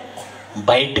గజగజలాడారంటే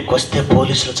బయటికి వస్తే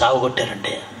పోలీసులు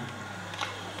చావగొట్టారంటే.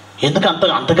 ఎందుకు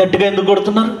అంత గట్టిగా ఎందుకు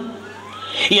కొడుతున్నారు?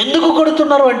 ఎందుకు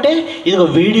కొడుతున్నారు అంటే ఇదిగో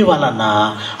వీడి వలన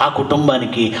ఆ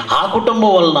కుటుంబానికి, ఆ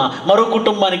కుటుంబం వలన మరో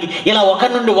కుటుంబానికి, ఇలా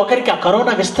ఒకరి నుండి ఒకరికి ఆ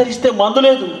కరోనా విస్తరిస్తే మందు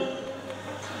లేదు,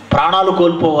 ప్రాణాలు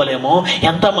కోల్పోవాలేమో,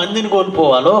 ఎంతమందిని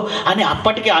కోల్పోవాలో అని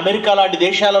అప్పటికి అమెరికా లాంటి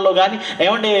దేశాలలో కానీ,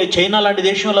 ఏమంటే చైనా లాంటి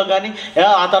దేశంలో కానీ,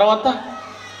 ఆ తర్వాత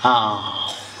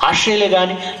ఆస్ట్రేలియా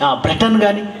కానీ, బ్రిటన్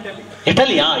కానీ,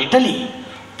 ఇటలీ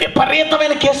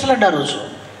విపరీతమైన కేసులు అండి ఆ రోజు.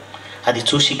 అది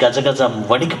చూసి గజగజ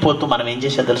వణికిపోతూ మనం ఏం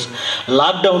చేసాం తెలుసు?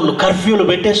 లాక్డౌన్లు, కర్ఫ్యూలు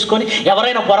పెట్టేసుకొని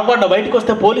ఎవరైనా పొరపాటున బయటకు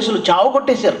వస్తే పోలీసులు చావు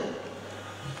కొట్టేశారు.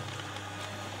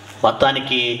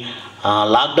 మొత్తానికి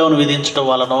లాక్డౌన్ విధించడం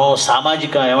వలనో,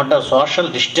 సామాజిక ఏమంటారు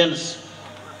సోషల్ డిస్టెన్స్,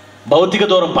 భౌతిక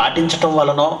దూరం పాటించడం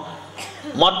వలనో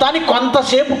మొత్తానికి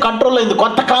కొంతసేపు కంట్రోల్ అయింది,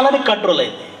 కొంతకాలానికి కంట్రోల్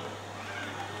అయింది.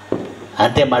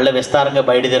 అంతే, మళ్ళీ విస్తారంగా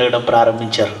బయట తిరగడం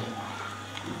ప్రారంభించారు.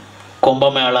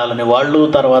 కుంభమేళాలని వాళ్ళు,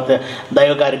 తర్వాత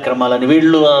దైవ కార్యక్రమాలని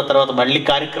వీళ్ళు, తర్వాత మళ్ళీ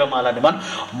కార్యక్రమాలని మనం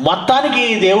మొత్తానికి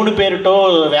దేవుని పేరుటో,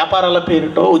 వ్యాపారాల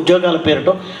పేరుటో, ఉద్యోగాల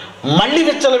పేరుటో మళ్ళీ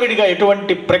విచ్చలవిడిగా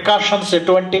ఎటువంటి ప్రికాషన్స్,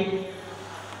 ఎటువంటి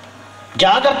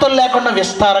జాగ్రత్తలు లేకుండా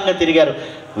విస్తారంగా తిరిగారు.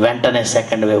 వెంటనే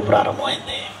సెకండ్ వేవ్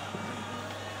ప్రారంభమైంది.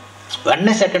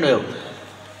 వెంటనే సెకండ్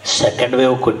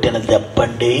వేవ్ కొట్టిన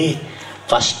దెబ్బండి.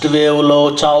 ఫస్ట్ వేవ్లో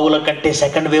చావుల కంటే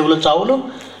సెకండ్ వేవ్లో చావులు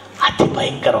అతి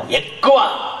భయంకరం, ఎక్కువ.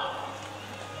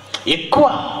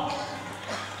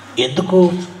 ఎందుకు?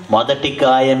 మొదటి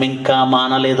గాయం ఇంకా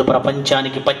మానలేదు,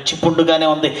 ప్రపంచానికి పచ్చి పుండుగానే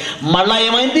ఉంది. మళ్ళా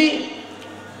ఏమైంది?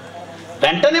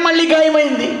 వెంటనే మళ్ళీ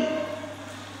గాయమైంది.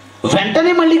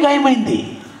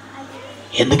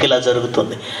 ఎందుకు ఇలా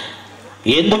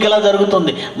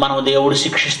జరుగుతుంది? మనం దేవుడు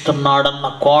శిక్షిస్తున్నాడన్న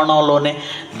కోణంలోనే,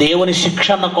 దేవుని శిక్ష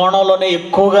అన్న కోణంలోనే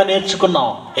ఎక్కువగా నేర్చుకున్నాం,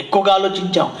 ఎక్కువగా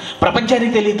ఆలోచించాం.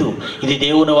 ప్రపంచానికి తెలీదు ఇది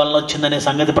దేవుని వలన వచ్చిందనే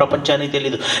సంగతి ప్రపంచానికి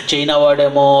తెలీదు. చైనా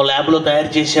వాడేమో ల్యాబ్లో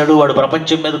తయారు చేశాడు, వాడు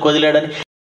ప్రపంచం మీద వదిలాడని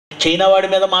చైనా వాడి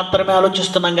మీద మాత్రమే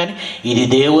ఆలోచిస్తున్నాం, కానీ ఇది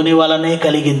దేవుని వలనే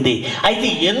కలిగింది. అయితే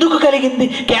ఎందుకు కలిగింది?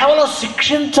 కేవలం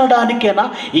శిక్షించడానికేనా?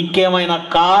 ఇంకేమైనా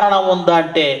కారణం ఉందా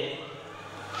అంటే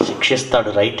శిక్షిస్తాడు,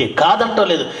 రైటే, కాదంటో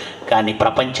లేదు. కానీ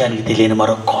ప్రపంచానికి తెలియని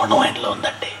మరో కోణం ఆయనలో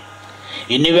ఉందండి.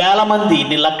 ఇన్ని వేల మంది,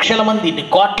 ఇన్ని లక్షల మంది, ఇన్ని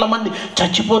కోట్ల మంది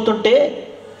చచ్చిపోతుంటే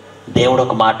దేవుడు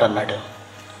ఒక మాట అన్నాడు.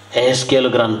 ఎహెస్కేలు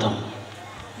గ్రంథం,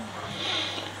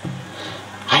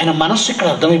 ఆయన మనస్సు ఇక్కడ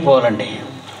అర్థమైపోవాలండి.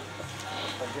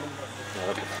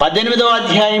 18వ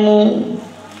అధ్యాయము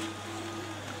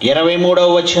 23వ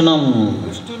వచనం.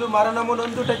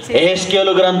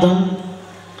 ఎహెస్కేలు గ్రంథం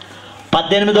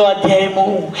 18వ అధ్యాయము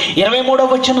 23వ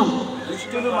వచనం.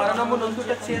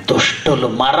 దుష్టులు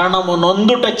మరణము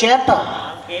నొందుట చేత,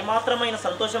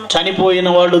 చనిపోయిన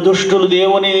వాళ్ళు దుష్టులు,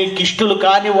 దేవునికి ఇష్టలు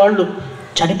కాని వాళ్ళు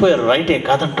చనిపోయారు, రైటే,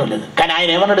 కాదంటో లేదు. కానీ ఆయన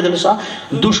ఏమన్నాడు తెలుసా?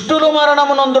 దుష్టులు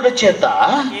మరణము నొందుట చేత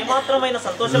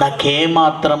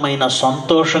నాకేమాత్రమైన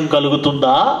సంతోషం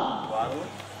కలుగుతుందా?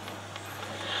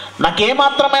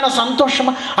 నాకేమాత్రమైన సంతోషం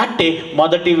అంటే,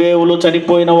 మొదటి వేవులో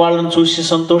చనిపోయిన వాళ్ళని చూసి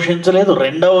సంతోషించలేదు,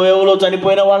 రెండవ వేవులో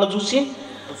చనిపోయిన వాళ్ళని చూసి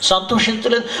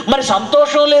సంతోషించలేదు. మరి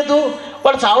సంతోషం లేదు,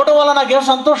 వాళ్ళు చావడం వల్ల నాకేం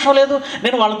సంతోషం లేదు,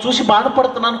 నేను వాళ్ళని చూసి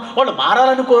బాధపడుతున్నాను, వాళ్ళు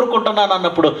మారాలని కోరుకుంటున్నాను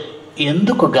అన్నప్పుడు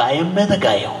ఎందుకు గాయం మీద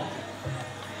గాయం?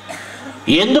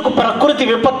 ఎందుకు ప్రకృతి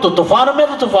విపత్తు, తుఫాను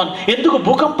మీద తుఫాను? ఎందుకు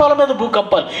భూకంపాల మీద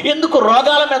భూకంపాలు? ఎందుకు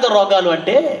రోగాల మీద రోగాలు?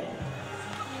 అంటే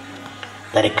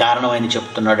దానికి కారణం ఆయన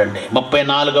చెప్తున్నాడండి.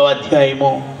 34వ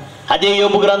అధ్యాయము, అదే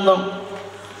యోబు గ్రంథం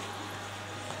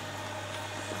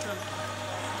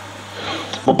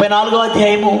 34వ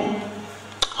అధ్యాయము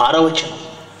 6వ వచనం.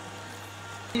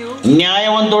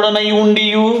 న్యాయవంతుడనై ఉండి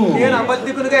నేను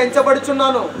అబద్ధికునిగా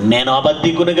ఎంచబడుచున్నాను,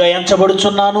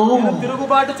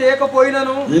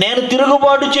 నేను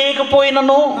తిరుగుబాటు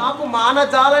చేయకపోయినను నాకు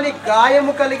మానజాలని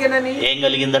గాయము కలిగినని. ఏం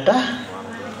కలిగిందట?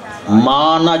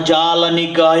 మానజాలని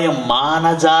గాయం,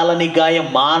 మానజాలని గాయం,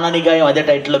 మానని గాయం, అదే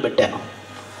టైటిల్లో పెట్టాను.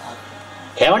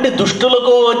 ఏమంటే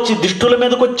దుష్టుల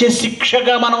మీదకి వచ్చే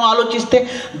శిక్షగా మనం ఆలోచిస్తే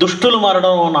దుష్టులు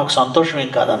మారడం నాకు సంతోషం ఏం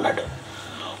కాదన్నాడు.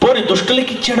 పోనీ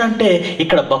దుష్టులకి ఇచ్చాడంటే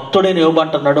ఇక్కడ భక్తుడైన యోబు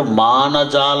అంటున్నాడు,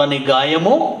 మానజాలని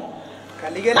గాయము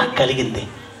నాకు కలిగింది.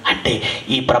 అంటే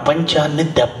ఈ ప్రపంచాన్ని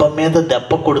దెబ్బ మీద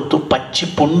దెబ్బ కొడుతూ పచ్చి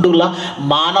పుండుల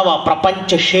మానవ ప్రపంచ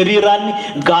శరీరాన్ని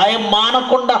గాయం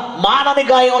మానకుండా మానని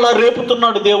గాయంలా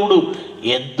రేపుతున్నాడు దేవుడు.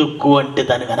 ఎందుకు అంటే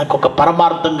దాని వెనక ఒక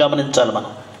పరమార్థం గమనించాలి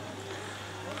మనం.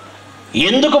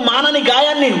 ఎందుకు మానని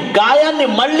గాయాన్ని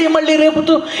మళ్ళీ మళ్ళీ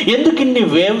రేపుతూ, ఎందుకు ఇన్ని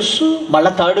వేవ్స్?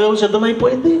 మళ్ళీ థర్డ్ వేవ్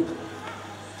సిద్ధమైపోయింది,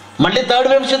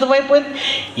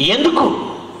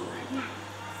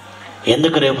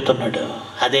 ఎందుకు రేపుతున్నాడు?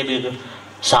 అదే మీకు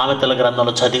సామెతల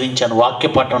గ్రంథంలో చదివించాను, వాక్య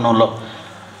పట్టణంలో.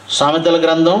 సామెతల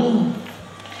గ్రంథం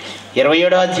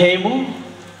 27వ అధ్యాయము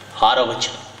 6వ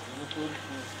వచనం.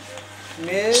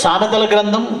 సామెతల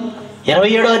గ్రంథం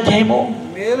 27వ అధ్యాయము.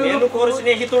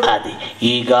 అది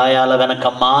ఈ గాయాల వెనక,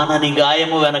 మానని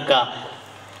గాయము వెనక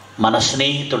మన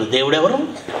స్నేహితుడు దేవుడెవరు?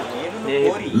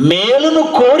 మేలును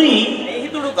కోరి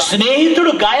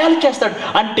స్నేహితుడు గాయాలు చేస్తాడు.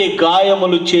 అంటే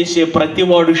గాయములు చేసే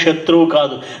ప్రతివాడు శత్రువు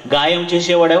కాదు, గాయం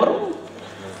చేసేవాడు ఎవరు?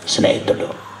 స్నేహితుడు.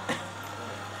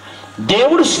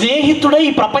 దేవుడు స్నేహితుడై,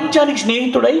 ఈ ప్రపంచానికి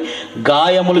స్నేహితుడై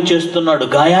గాయములు చేస్తున్నాడు.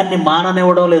 గాయాన్ని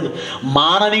మాననివ్వడం లేదు.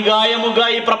 మానని గాయముగా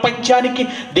ఈ ప్రపంచానికి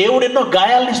దేవుడు ఎన్నో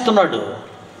గాయాలను ఇస్తున్నాడు.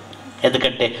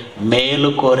 ఎందుకంటే మేలు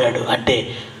కోరాడు. అంటే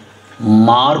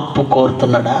మార్పు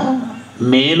కోరుతున్నాడా?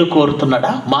 మేలు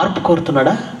కోరుతున్నాడా? మార్పు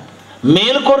కోరుతున్నాడా?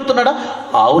 మేలు కోరుతున్నాడా?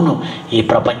 అవును. ఈ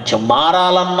ప్రపంచం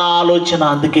మారాలన్న ఆలోచన,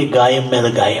 అందుకే గాయం మీద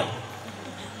గాయం.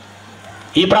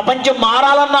 ఈ ప్రపంచం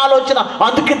మారాలన్న ఆలోచన,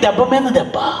 అందుకే దెబ్బ మీద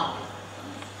దెబ్బ.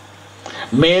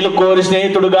 మేలు కోరి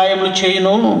స్నేహితుడు గాయములు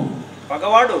చేయను,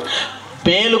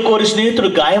 మేలు కోరి స్నేహితుడు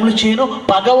గాయములు చేయను.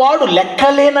 పగవాడు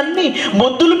లెక్కలేనన్ని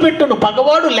ముద్దులు పెట్టును.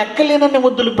 పగవాడు లెక్కలేనన్ని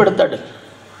ముద్దులు పెడతాడు.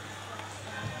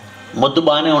 ముద్దు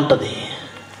బాగానే ఉంటుంది.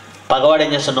 పగవాడు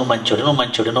ఏం చేస్తాడు? నువ్వు మంచోడు,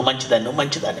 నువ్వు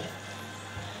మంచిదాన్ని.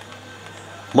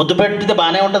 ముద్దు పెడితే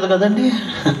బాగానే ఉంటుంది కదండి.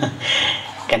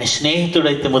 కానీ స్నేహితుడు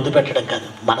అయితే ముద్దు పెట్టడం కాదు,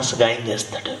 మనసు గాయం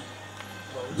చేస్తాడు.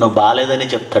 నువ్వు బాగాలేదని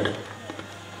చెప్తాడు.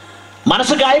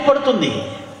 మనసు గాయపడుతుంది,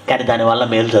 కానీ దానివల్ల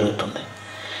మేలు జరుగుతుంది.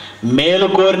 మేలు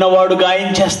కోరిన వాడు గాయం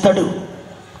చేస్తాడు.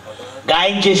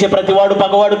 గాయం చేసే ప్రతివాడు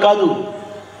పగవాడు కాదు,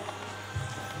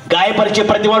 గాయపరిచే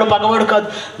ప్రతివాడు పగవాడు కాదు.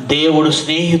 దేవుడు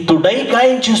స్నేహితుడై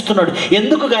గాయం చేస్తున్నాడు.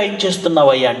 ఎందుకు గాయం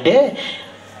చేస్తున్నావయ్యా అంటే,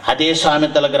 అదే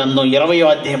సామెతల గ్రంథం 20వ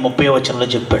అధ్యాయం 30వ వచనంలో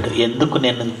చెప్పాడు. ఎందుకు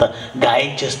నేను ఇంత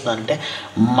గాయం చేస్తున్నానంటే,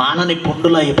 మానని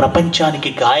పుండుల ఈ ప్రపంచానికి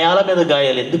గాయాల మీద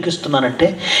గాయాలు ఎందుకు ఇస్తున్నానంటే,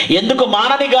 ఎందుకు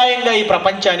మానని గాయంగా ఈ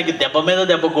ప్రపంచానికి దెబ్బ మీద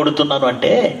దెబ్బ కొడుతున్నాను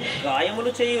అంటే,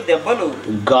 గాయములు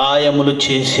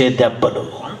చేసే దెబ్బలు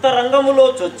అంతరంగములో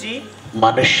చొచ్చి,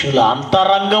 మనుష్యుల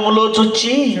అంతరంగములో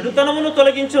చొచ్చి చెడుతనమును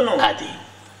తొలగించును. అది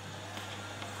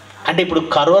అంటే ఇప్పుడు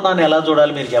కరోనాని ఎలా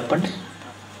చూడాలి మీరు చెప్పండి?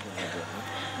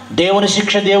 దేవుని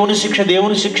శిక్ష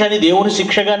అని దేవుని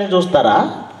శిక్షగానే చూస్తారా?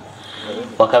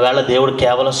 ఒకవేళ దేవుడు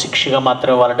కేవలం శిక్షగా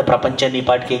మాత్రమే ఇవ్వాలంటే ప్రపంచాన్ని ఈ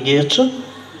పాటికి ఏం చేయొచ్చు?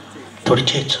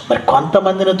 తుడిచేయచ్చు. మరి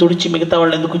కొంతమందిని తుడిచి మిగతా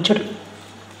వాళ్ళు ఎందుకు ఉంచాడు?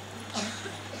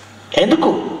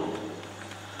 ఎందుకు?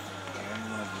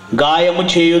 గాయము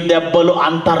చేయు దెబ్బలు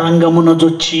అంతరంగమున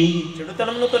జొచ్చి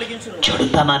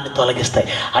చెడుతనాన్ని తొలగిస్తాయి.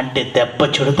 అంటే దెబ్బ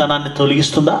చెడుతనాన్ని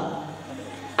తొలగిస్తుందా?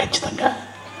 ఖచ్చితంగా.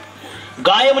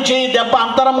 గాయము చేయి దెబ్బ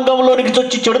అంతరంగంలోనికి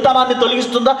చొచ్చి చెడుతనాన్ని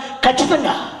తొలగిస్తుందా?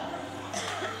 ఖచ్చితంగా.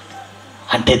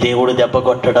 అంటే దేవుడు దెబ్బ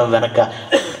కొట్టడం వెనక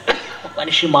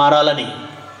మనిషి మారాలని,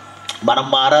 మనం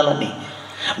మారాలని,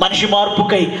 మనిషి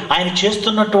మార్పుకై ఆయన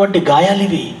చేస్తున్నటువంటి గాయాలు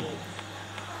ఇవి.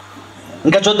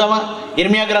 ఇంకా చూద్దామా?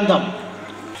 ఇర్మియా గ్రంథం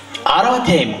 6వ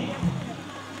అధ్యాయం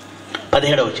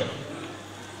 17వ వచనం.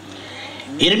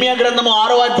 ఇర్మియా గ్రంథము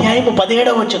 6వ అధ్యాయం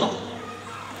 17వ వచనం.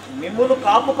 మిమ్మును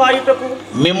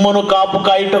కాపు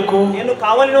కాయుటకు నేను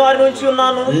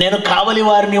కావలి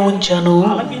వారిని ఉంచాను.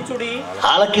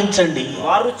 ఆలకించండి.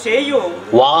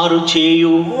 వారు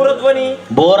చేయు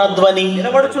బోరధ్వని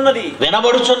వినబడుచున్నది.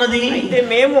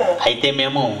 అయితే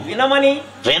మేము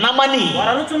వినమని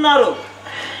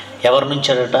ఎవరి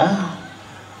నుంచారట?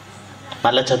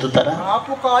 మళ్ళా చదువుతారా?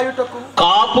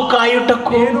 కాపు కాయుటకు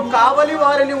కావలి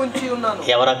వారిని ఉంచి ఉన్నాను.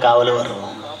 ఎవరా కావలి వారు?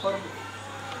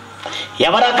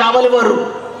 ఎవరా కావలి వారు?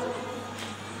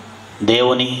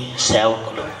 దేవుని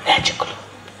సేవకులు, యాజకులు.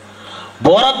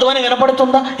 బోరధ్వని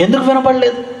వినపడుతుందా? ఎందుకు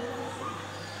వినపడలేదు?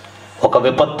 ఒక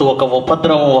విపత్తు, ఒక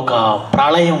ఉపద్రవం, ఒక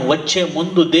ప్రళయం వచ్చే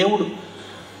ముందు దేవుడు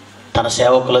తన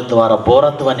సేవకుల ద్వారా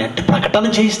బోరధ్వని అంటే ప్రకటన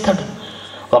చేయిస్తాడు.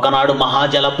 ఒకనాడు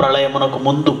మహాజల ప్రళయమునకు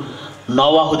ముందు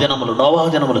నోవాహు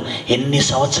దినములు ఎన్ని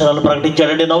సంవత్సరాలు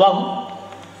ప్రకటించాడండి నోవాహు?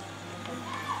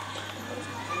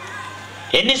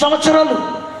 ఎన్ని సంవత్సరాలు?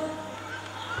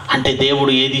 అంటే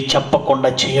దేవుడు ఏది చెప్పకుండా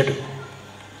చేయడు.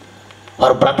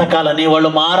 వారు బ్రతకాలని, వాళ్ళు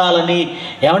మారాలని.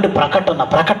 ఏమంటే ప్రకటన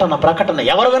ప్రకటన ప్రకటన.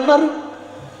 ఎవరు విన్నారు?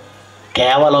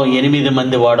 కేవలం 8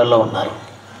 మంది వాడల్లో ఉన్నారు.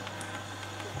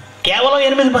 కేవలం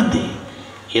 8 మంది.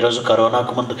 ఈరోజు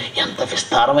కరోనాకు ముందు ఎంత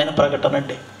విస్తారమైన ప్రకటన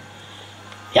అండి!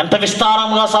 ఎంత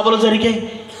విస్తారంగా సభలు జరిగాయి!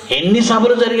 ఎన్ని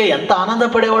సభలు జరిగాయి! ఎంత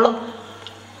ఆనందపడేవాళ్ళం!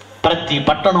 ప్రతి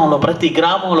పట్టణంలో, ప్రతి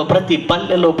గ్రామంలో, ప్రతి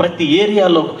పల్లెలో, ప్రతి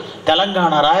ఏరియాలో,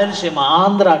 తెలంగాణ, రాయలసీమ,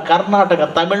 ఆంధ్ర, కర్ణాటక,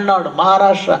 తమిళనాడు,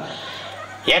 మహారాష్ట్ర,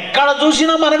 ఎక్కడ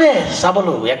చూసినా మనమే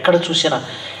సభలు. ఎక్కడ చూసినా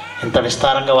ఇంత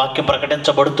విస్తారంగా వాక్యం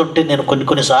ప్రకటించబడుతుంటే నేను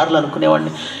కొన్నిసార్లు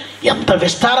అనుకునేవాడిని, ఎంత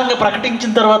విస్తారంగా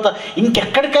ప్రకటించిన తర్వాత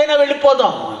ఇంకెక్కడికైనా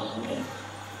వెళ్ళిపోదాం,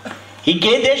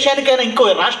 ఇంకే దేశానికైనా, ఇంకో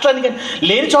రాష్ట్రానికైనా,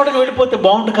 లేని చోటకి వెళ్ళిపోతే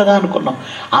బాగుంటుంది కదా అనుకున్నాం.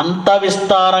 అంత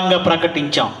విస్తారంగా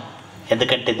ప్రకటించాం.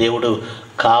 ఎందుకంటే దేవుడు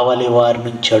కావలి వారి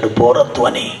నుంచాడు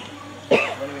బోరధ్వని.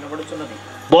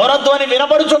 బోరధ్వని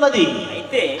వినబడుచున్నది.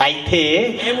 అయితే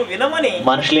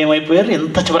మనుషులు ఏమైపోయారు?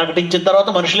 ఎంత ప్రకటించిన తర్వాత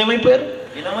మనుషులు ఏమైపోయారు?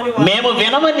 మేము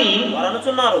వినమని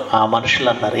ఆ మనుషులు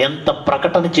అన్నారు. ఎంత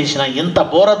ప్రకటన చేసినా, ఎంత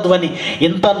బోరధ్వని,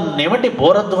 ఇంత ఏమంటే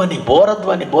బోరధ్వని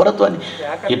బోరధ్వని బోరధ్వని.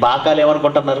 ఈ బాకాలు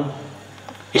ఏమనుకుంటున్నారు?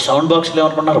 ఈ సౌండ్ బాక్స్లు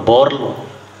ఏమనుకున్నారు? బోర్లు.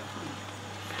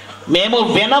 మేము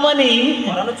వినమని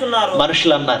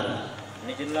మనుషులు అన్నారు.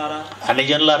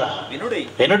 నిజంలారా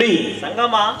వినుడి,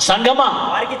 సంగమా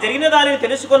వారికి జరిగిన దానిని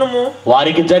తెలుసుకొనుము.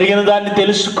 వారికి జరిగిన దాన్ని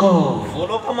తెలుసుకో.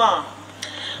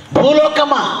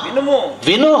 భూలోకమా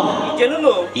విను.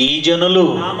 ఈ జనులు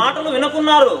నా మాటలు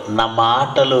వినకున్నారు. నా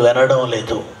మాటలు వినడం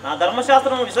లేదు. నా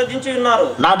ధర్మశాస్త్రం విసర్జించి ఉన్నారు.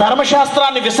 నా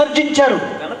ధర్మశాస్త్రాన్ని విసర్జించారు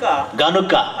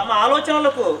గనుక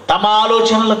తమ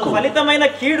ఆలోచనలకు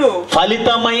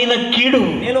ఫలితమైన కీడు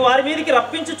నేను వారి మీదకి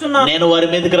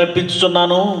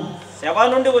రప్పించుచున్నాను. శవ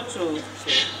నుండి వచ్చు.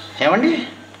 ఏమండి?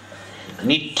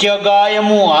 నిత్య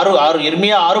గాయము. 6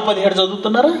 ఇర్మియా 6:17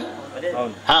 చదువుతున్నారా?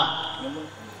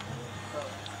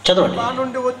 చదవండి.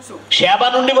 షేబా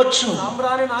నుండి వచ్చు,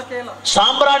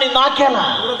 సాంబ్రాణి నాకేలా,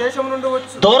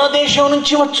 దూరదేశం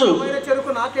నుంచి వచ్చు.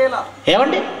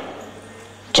 ఏమండి?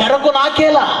 చెరకు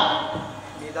నాకేలా.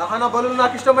 నీ దహన బలులు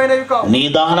నాకు ఇష్టమైనవి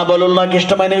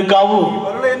కావు.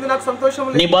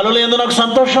 నీ బలుల యందు నాకు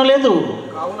సంతోషం లేదు.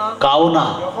 కావున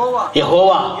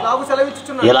యెహోవా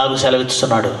ఇలాగు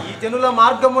సెలవిస్తున్నాడు,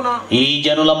 ఈ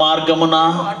జనుల మార్గమున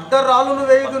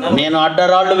నేను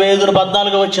అడ్డరాళ్ళు వేయుదును.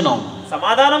 14వ వచనం.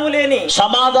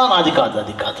 సమాధానం అది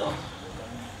కాదు.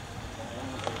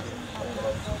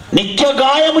 నిత్య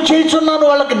గాయము చేయుచున్నాను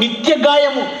వాళ్ళకి. నిత్య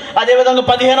గాయము. అదేవిధంగా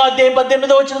 15వ అధ్యాయం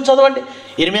 18వ వచనం చదవండి.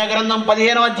 ఇర్మియా గ్రంథం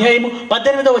 15వ అధ్యాయము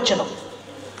 18వ వచనం.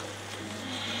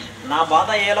 నా బాధ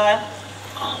ఎలా?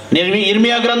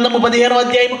 ఇర్మియా గ్రంథము 15వ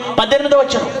అధ్యాయము 18వ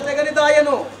వచనం.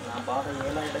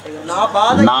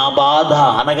 నా బాధ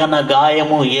అనగా నా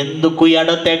గాయము ఎందుకు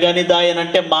ఎడతెగని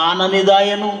దాయనంటే మానని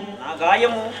దాయను.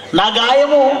 నా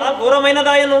గాయము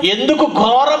ఎందుకు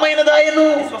ఘోరమైన దాయను.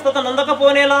 స్వస్థత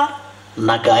నొందకపోనేలా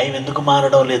నా గాయం ఎందుకు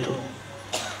మారడం లేదు?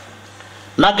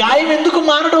 నా గాయం ఎందుకు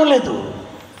మారడం లేదు?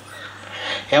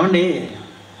 ఏమండి?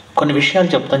 కొన్ని విషయాలు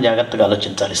చెప్తాను, జాగ్రత్తగా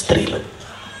ఆలోచించాలి. స్త్రీలు,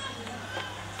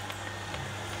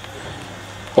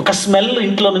 ఒక స్మెల్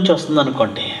ఇంట్లో నుంచి వస్తుంది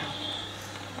అనుకోండి,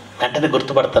 వెంటనే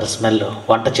గుర్తుపడతారు స్మెల్.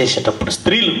 వంట చేసేటప్పుడు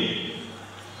స్త్రీలు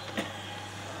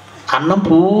అన్నం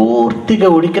పూర్తిగా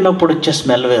ఉడికినప్పుడు వచ్చే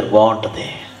స్మెల్ వేరు, బాగుంటుంది.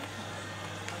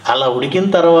 అలా ఉడికిన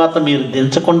తర్వాత మీరు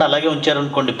దించకుండా అలాగే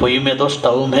ఉంచారనుకోండి, పొయ్యి మీద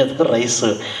స్టవ్ మీద రైస్,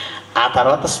 ఆ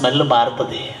తర్వాత స్మెల్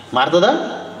మారుతుందా?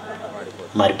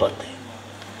 మారిపోద్ది.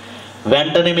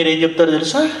 వెంటనే మీరు ఏం చెప్తారో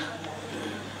తెలుసా?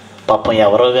 పాపం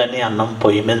ఎవరో కానీ అన్నం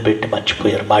పొయ్యి మీద పెట్టి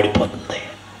మర్చిపోయారు, మాడిపోతుంది.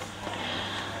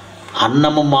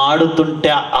 అన్నము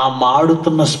మాడుతుంటే ఆ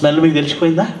మాడుతున్న స్మెల్ మీకు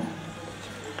తెలిసిపోయిందా?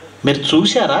 మీరు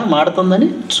చూసారా మాడుతుందని?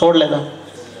 చూడలేదా?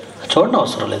 చూడడం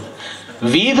అవసరం లేదు.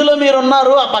 వీధిలో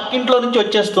మీరున్నారు, ఆ పక్కింట్లో నుంచి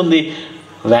వచ్చేస్తుంది,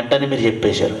 వెంటనే మీరు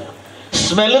చెప్పేశారు.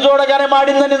 స్మెల్ చూడగానే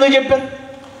మాడిందని ఎందుకు చెప్పారు?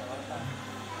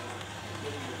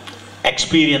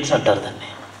 ఎక్స్పీరియన్స్ అంటారు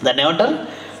దాన్ని ఏమంటారు?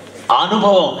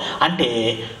 అనుభవం. అంటే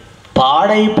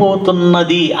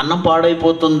పాడైపోతున్నది, అన్నం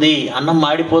పాడైపోతుంది, అన్నం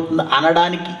మాడిపోతుంది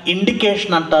అనడానికి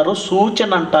ఇండికేషన్ అంటారు,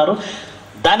 సూచన అంటారు,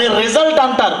 దాని రిజల్ట్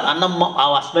అంటారు. అన్నం ఆ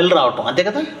స్మెల్ రావటం, అంతే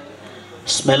కదా?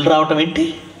 స్మెల్ రావటం ఏంటి?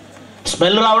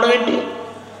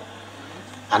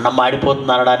 అన్నం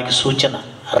మాడిపోతుంది అనడానికి సూచన,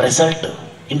 రిజల్ట్,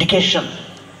 ఇండికేషన్.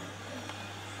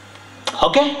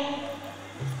 ఓకే?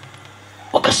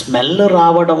 ఒక స్మెల్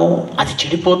రావడము అది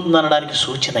చెడిపోతుంది అనడానికి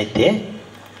సూచన అయితే,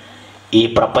 ఈ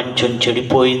ప్రపంచం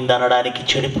చెడిపోయింది అనడానికి,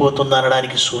 చెడిపోతుంది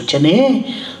అనడానికి సూచనే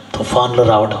తుఫాన్లు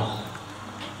రావడం,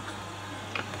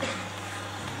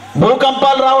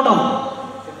 భూకంపాలు రావడం.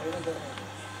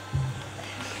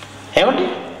 ఏమండి?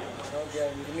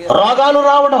 రోగాలు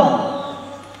రావడం,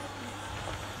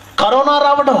 కరోనా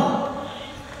రావడం,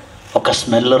 ఒక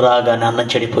స్మెల్ రాగానే అన్నం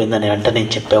చెడిపోయిందని వెంటనే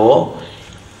చెప్పావో,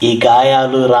 ఈ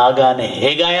గాయాలు రాగానే,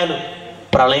 ఏ గాయాలు?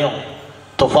 ప్రళయం,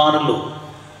 తుఫానులు,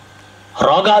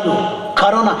 రోగాలు,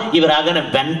 కరోనా, ఇవి రాగానే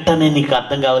వెంటనే నీకు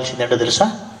అర్థం కావాల్సిందేంటో తెలుసా?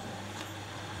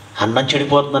 అన్నం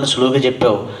చెడిపోతుందని సులువుగా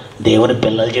చెప్పావు, దేవుని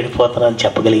పిల్లలు చెడిపోతారని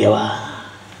చెప్పగలిగావా?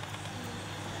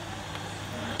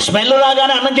 స్మెల్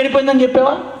రాగానే అన్నం చెడిపోయిందని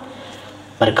చెప్పావా?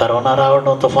 మరి కరోనా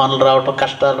రావడం, తుఫానులు రావడం,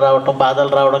 కష్టాలు రావడం,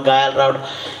 బాధలు రావడం, గాయాలు రావడం,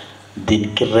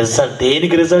 దీనికి రిజల్ట్,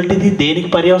 దేనికి రిజల్ట్ ఇది? దేనికి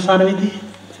పర్యవసానం ఇది?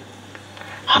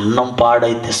 అన్నం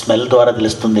పాడైతే స్మెల్ ద్వారా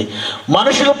తెలుస్తుంది,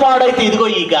 మనుషులు పాడైతే ఇదిగో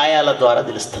ఈ గాయాల ద్వారా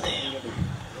తెలుస్తుంది.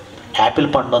 యాపిల్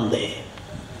పండు ఉంది,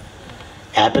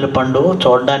 యాపిల్ పండు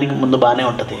చూడడానికి ముందు బాగానే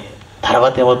ఉంటుంది,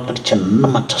 తర్వాత ఏమవుతుంది? చిన్న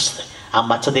మచ్చ వస్తుంది. ఆ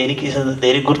మచ్చ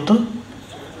దేనికి గుర్తు?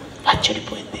 అది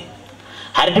చెడిపోయింది.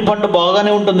 అరటి పండు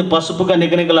బాగానే ఉంటుంది, పసుపుగా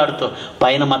నిగనిగలాడుతూ,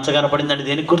 పైన మచ్చ కనపడిందంటే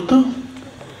దేనికి గుర్తు?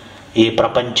 ఈ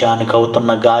ప్రపంచానికి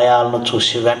అవుతున్న గాయాలను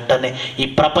చూసి వెంటనే ఈ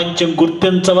ప్రపంచం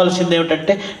గుర్తించవలసింది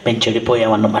ఏమిటంటే మేము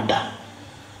చెడిపోయామన్నమాట.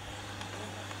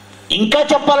 ఇంకా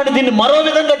చెప్పాలంటే, దీన్ని మరో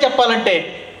విధంగా చెప్పాలంటే,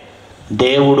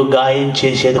 దేవుడు గాయం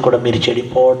చేసేది కూడా మీరు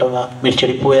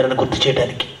చెడిపోయారని గుర్తు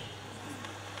చేయడానికి.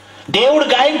 దేవుడు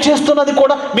గాయం చేస్తున్నది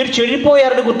కూడా మీరు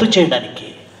చెడిపోయారని గుర్తు చేయడానికి.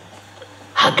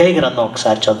 హగ్గయి గ్రంథం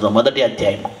ఒకసారి చదువుదాం, 1వ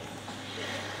అధ్యాయం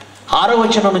 6వ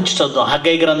వచనం నుంచి చదువుదాం.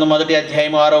 హగ్గయి గ్రంథం 1వ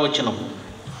అధ్యాయం 6వ వచనం.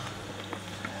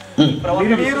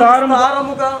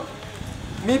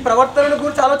 మీ ప్రవర్తనను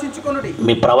గురించి ఆలోచించుకొనుడి.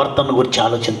 మీ ప్రవర్తన గురించి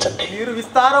ఆలోచించండి. మీరు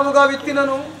విస్తారముగా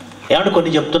విత్తినను. ఏమంటే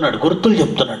కొన్ని చెప్తున్నాడు, గుర్తులు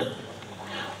చెప్తున్నాడు.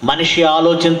 మనిషి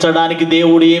ఆలోచించడానికి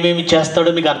దేవుడు ఏమేమి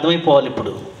చేస్తాడో మీకు అర్థమైపోవాలి.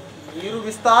 ఇప్పుడు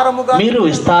మీరు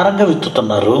విస్తారంగా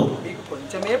విత్తుతున్నారు,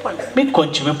 మీకు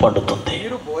కొంచెమే పండుతుంది.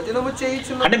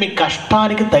 అంటే మీ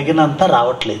కష్టానికి తగినంత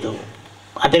రావట్లేదు,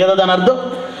 అంతే కదా దాని అర్థం.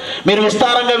 మీరు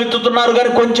విస్తారంగా విత్తుతున్నారు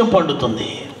కానీ కొంచెం పండుతుంది.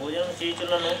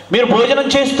 మీరు భోజనం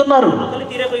చేస్తున్నారు,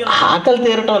 ఆకలి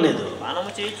తీరటం లేదు.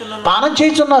 పానం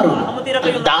చేయుచున్నారు,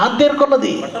 దాహం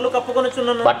తీరుకున్నది.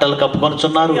 బట్టలు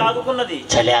కప్పుకొనుచున్నారు,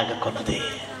 చలి ఆగకున్నది.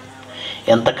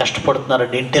 ఎంత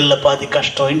కష్టపడుతున్నారండి. ఇంటిల్లపాది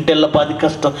కష్టం,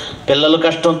 పిల్లల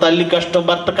కష్టం, తల్లి కష్టం,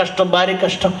 భర్త కష్టం, భార్య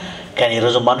కష్టం. కానీ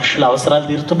ఈరోజు మనుషుల అవసరాలు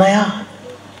తీరుతున్నాయా?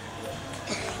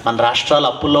 మన రాష్ట్రాలు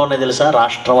అప్పుల్లో ఉన్నాయి తెలుసా?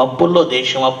 రాష్ట్రం అప్పుల్లో,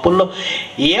 దేశం అప్పుల్లో.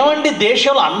 ఏమండి,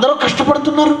 దేశంలో అందరూ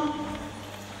కష్టపడుతున్నారు.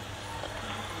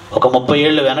 ఒక 30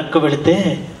 ఏళ్ళు వెనక్కి వెళితే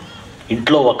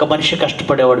ఇంట్లో ఒక మనిషి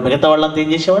కష్టపడేవాడు, మిగతా వాళ్ళంతా ఏం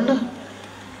చేసేవాళ్ళు?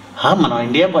 మనం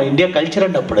ఇండియా కల్చర్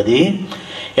అండి అప్పుడు. అది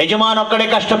యజమాని ఒక్కడే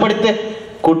కష్టపడితే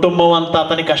కుటుంబం అంతా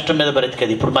అతని కష్టం మీద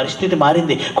బ్రతికేది. ఇప్పుడు పరిస్థితి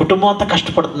మారింది, కుటుంబం అంతా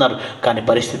కష్టపడుతున్నారు. కానీ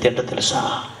పరిస్థితి ఏంటో తెలుసా?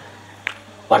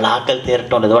 వాళ్ళ ఆకలి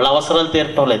తీరటం లేదు, వాళ్ళ అవసరాలు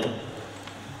తీరటం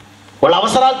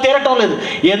లేదు.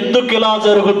 ఎందుకు ఇలా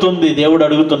జరుగుతుంది? దేవుడు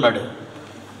అడుగుతున్నాడు.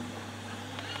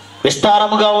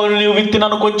 విస్తారముగా నీవు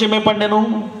విత్తినను కొంచెమే పండెను.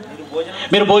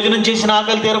 మీరు భోజనం చేసిన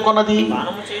ఆకలి తీరుకున్నది,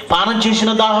 పానం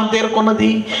చేసిన దాహం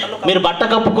తీరుకున్నది. మీరు బట్ట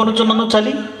కప్పుకొనుచున్నను,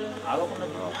 చలి.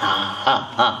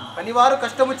 పనివారు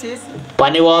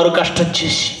కష్టం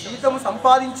చేసి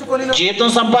జీతం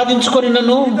సంపాదించుకొని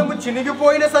నన్ను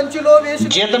చినిగిపోయిన సంచిలో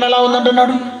జీతం ఎలా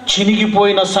ఉందంటున్నాడు?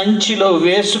 చినిగిపోయిన సంచిలో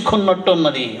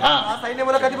వేసుకున్నట్టున్నది.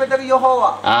 సైన్యములకు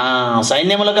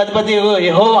అధిపతి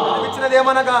యెహోవా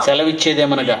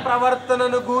సెలవిచ్చేదేమనగా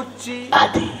ప్రవర్తనను గూర్చి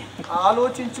అది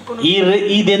ఆలోచించుకుని.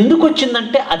 ఇది ఎందుకు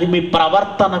వచ్చిందంటే అది మీ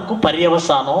ప్రవర్తనకు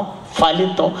పర్యవసానం,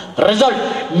 ఫలితం, రిజల్ట్.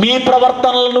 మీ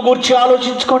ప్రవర్తనలను గురించి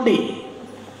ఆలోచించుకోండి.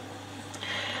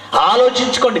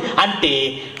 అంటే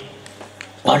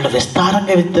వాళ్ళు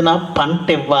విస్తారంగా విత్తిన పంట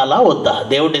ఇవ్వాలా వద్దా?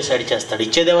 దేవుడు డిసైడ్ చేస్తాడు.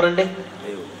 ఇచ్చేది ఎవరండి?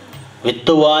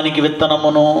 విత్తువానికి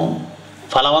విత్తనమును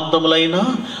ఫలవంతములైన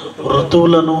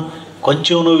ఋతువులను.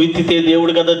 కొంచెం నువ్వు విత్తితే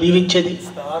దేవుడు కదా దీవించేది.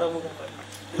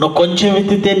 నువ్వు కొంచెం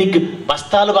విత్తితే నీకు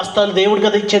బస్తాలు దేవుడు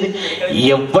కదా ఇచ్చేది.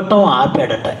 ఇవ్వటం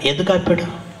ఆపాడట. ఎందుకు ఆపాడు?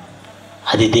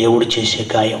 అది దేవుడు చేసే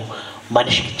గాయం,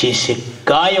 మనిషికి చేసే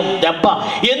గాయం, దెబ్బ.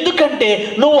 ఎందుకంటే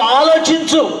నువ్వు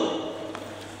ఆలోచించు.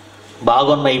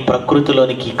 బాగున్న ఈ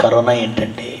ప్రకృతిలోనికి ఈ కరోనా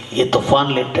ఏంటండి, ఈ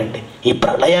తుఫాన్లు ఏంటండి, ఈ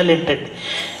ప్రళయాలు ఏంటండి,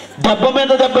 దెబ్బ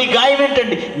మీద దెబ్బ, ఈ గాయం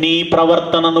ఏంటండి? నీ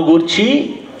ప్రవర్తనను గూర్చి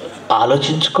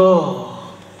ఆలోచించుకో.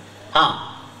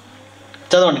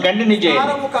 చదవండి, కంటిన్యూ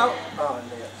చేయండి.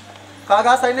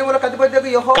 కాగా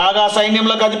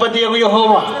సైన్యములకు అధిపతి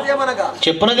యెహోవా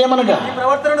చెప్పునదేమనగా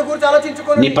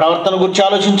నీ ప్రవర్తన గురించి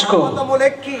ఆలోచించుకో.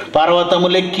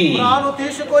 పర్వతములెక్కి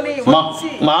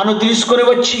మాను తీసుకొని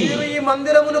వచ్చి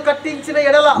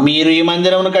మీరు ఈ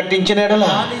మందిరమును కట్టించిన ఎడల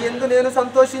నేను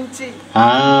సంతోషించి.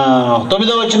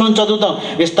 9వ వచనం చదువుతాం.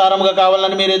 విస్తారముగా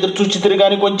కావాలని మీరు ఎదురు చూచితిరి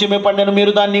గాని కొంచెమే పండెను.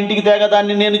 మీరు దాన్ని ఇంటికి తేగా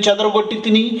దాన్ని నేను చెదరగొట్టి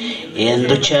తిని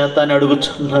ఎందుచేత అని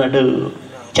అడుగుతున్నాడు.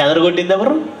 చెదరగొట్టింది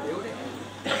ఎవరు?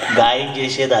 గాయం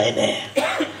చేసేది ఆయనే.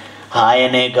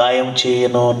 ఆయనే గాయం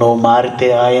చేయను, నువ్వు మారితే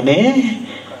ఆయనే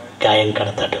గాయం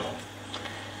కడతాడు.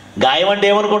 గాయం అంటే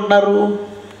ఏమనుకుంటున్నారు?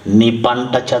 నీ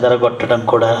పంట చెదరగొట్టడం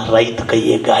కూడా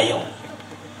రైతుకయ్యే గాయం.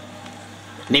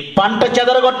 నీ పంట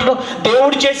చెదరగొట్టడం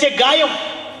దేవుడు చేసే గాయం.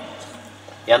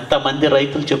 ఎంతమంది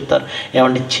రైతులు చెప్తారు,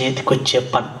 ఏమంటే చేతికొచ్చే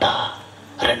పంట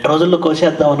 2 రోజుల్లో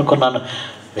కోసేద్దాం అనుకున్నాను,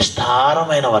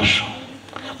 విస్తారమైన వర్షం.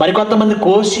 మరి కొంతమంది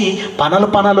కోసి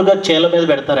పనలుగా చేల మీద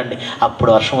పెడతారండి. అప్పుడు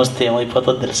వర్షం వస్తే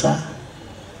ఏమైపోతుందో తెలుసా?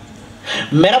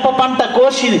 మిరప పంట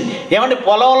కోసి ఏమంటే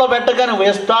పొలంలో పెట్టగానే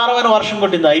విస్తారమైన వర్షం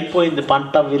కొట్టింది, అయిపోయింది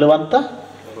పంట విలువంతా.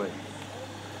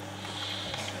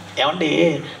 ఏమండి,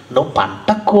 నువ్వు పంట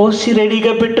కోసి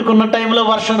రెడీగా పెట్టుకున్న టైంలో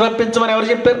వర్షం రప్పించమని ఎవరు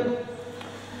చెప్పారు?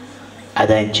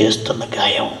 అది ఆయన చేస్తున్న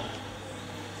గాయం,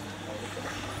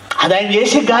 అది ఆయన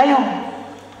చేసే గాయం.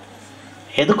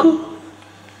 ఎందుకు?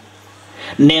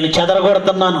 నేను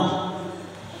చెదరగొడుతున్నాను.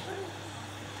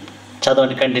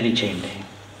 చదవండి, కంటిన్యూ చేయండి.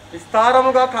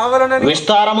 విస్తారముగా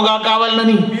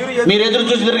కావాలనని మీరు ఎదురు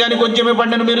చూసినారు, కానీ కొంచెమే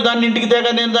పండిన మీరు దాన్ని ఇంటికి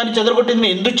తేగా నేను దాన్ని చెదరగొట్టింది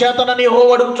ఎందుచేతనని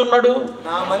యెహోవా అడుగుతున్నాడు.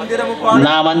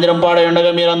 నా మందిరం పాడై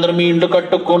ఉండగా మీరందరూ మీ ఇండ్లు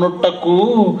కట్టుకొనుటకు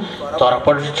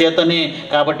త్వరపడు చేతనే.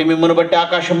 కాబట్టి మిమ్మల్ని బట్టి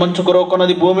ఆకాశం మంచు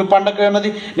కురవకున్నది, భూమి పండగ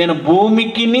ఉన్నది. నేను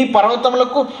భూమికి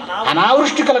పర్వతములకు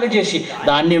అనావృష్టి కలగజేసి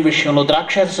ధాన్యం విషయంలో,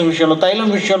 ద్రాక్షారసం విషయంలో,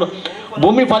 తైలం విషయంలో,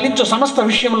 భూమి ఫలించు సమస్త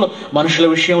విషయంలో, మనుషుల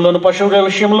విషయంలోను, పశువుల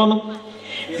విషయంలోను,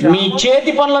 మీ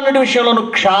చేతి పనులన్నిటి విషయంలోనూ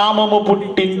క్షామము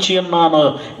పుట్టించి ఉన్నాను.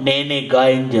 నేనే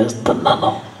గాయం చేస్తున్నాను.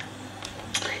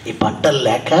 ఈ పంటలు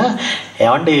లేక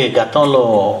ఏమండి, గతంలో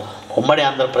ఉమ్మడి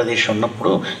ఆంధ్రప్రదేశ్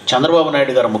ఉన్నప్పుడు చంద్రబాబు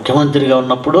నాయుడు గారు ముఖ్యమంత్రిగా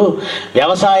ఉన్నప్పుడు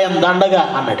వ్యవసాయం దండగా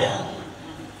అన్నాడు.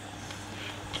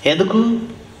 ఎందుకు?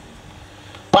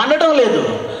 పండడం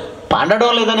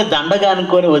లేదని దండగా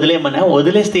అనుకొని వదిలేయమని.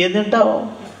 వదిలేస్తే ఏం తింటావు?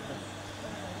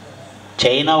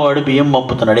 చైనా వాడు బియ్యం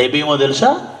పంపుతున్నాడు. ఏ బియ్యమో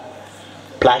తెలుసా?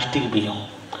 ప్లాస్టిక్ బియ్యం.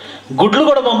 గుడ్లు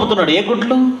కూడా పంపుతున్నాడు. ఏ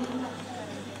గుడ్లు?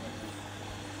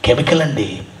 కెమికల్ అండి,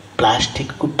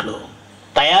 ప్లాస్టిక్ గుడ్లు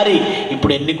తయారీ.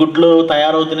 ఇప్పుడు ఎన్ని గుడ్లు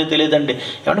తయారవుతున్నాయో తెలియదండి.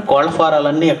 ఏమంటే కోళ్ళ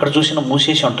ఫారాలన్నీ ఎక్కడ చూసినా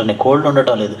మూసేసి ఉంటున్నాయి, కోళ్ళు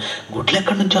ఉండటం లేదు. గుడ్లు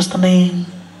ఎక్కడి నుంచి వస్తున్నాయి?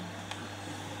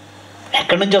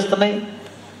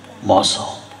 మోసం.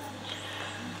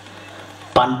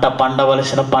 పంట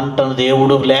పండవలసిన పంటను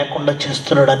దేవుడు లేకుండా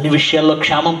చేస్తున్నాడు. అన్ని విషయాల్లో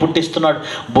క్షామం పుట్టిస్తున్నాడు.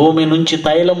 భూమి నుంచి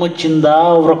తైలం వచ్చిందా,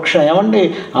 ఏమండి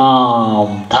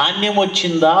ధాన్యం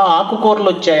వచ్చిందా, ఆకుకూరలు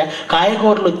వచ్చాయా,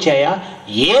 కాయగూరలు వచ్చాయా,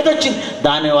 ఏదొచ్చింది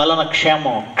దాని వలన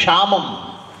క్షామం.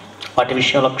 వాటి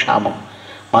విషయంలో క్షామం.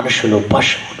 మనుషులు,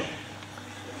 పశువులు.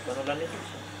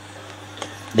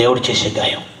 దేవుడు చేసే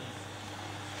గాయం.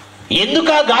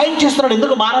 ఎందుకు ఆ గాయం చేస్తున్నాడు?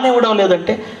 ఎందుకు మారనివ్వడం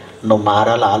లేదంటే, నువ్వు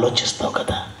మారాలి ఆలోచిస్తావు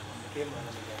కదా.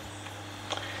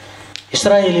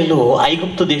 ఇశ్రాయేలీలు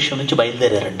ఐగుప్తు దేశం నుంచి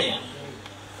బయలుదేరారండి.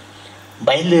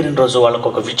 బయలుదేరిన రోజు వాళ్ళకు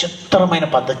ఒక విచిత్రమైన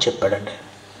పద్ధతి చెప్పాడండి.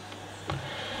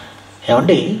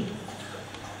 ఏమండి,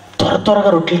 త్వరగా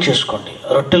రొట్టెలు చేసుకోండి,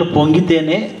 రొట్టెలు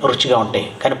పొంగితేనే రుచిగా ఉంటాయి,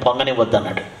 కానీ పొంగనివ్వద్దు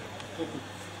అన్నాడు.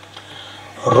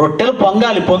 రొట్టెలు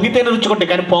పొంగితేనే రుచిగా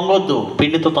ఉంటాయి, కానీ పొంగొద్దు,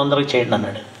 పిండితో తొందరగా చేయండి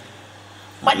అన్నాడు.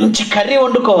 మంచి కర్రీ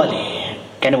వండుకోవాలి,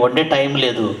 కానీ వండే టైం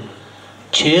లేదు,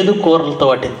 చేదు కూరలతో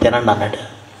వాటిని తినండి అన్నాడు.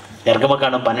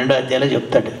 నిర్గమకాండం 12వ అధ్యాయంలో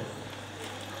చెప్తాడు,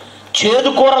 చేదు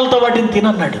కూరలతో వాటిని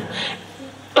తినన్నాడు.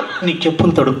 నీ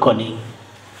చెప్పులు తొడుక్కొని,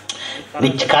 నీ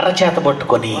కర్ర చేత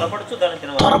పట్టుకొని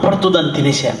త్వరపడుతూ దాన్ని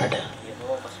తినేసి అన్నాడు.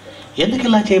 ఎందుకు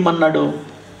ఇలా చేయమన్నాడు?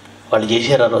 వాళ్ళు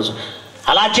చేశారు ఆ రోజు.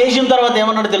 అలా చేసిన తర్వాత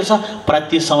ఏమన్నాడు తెలుసా?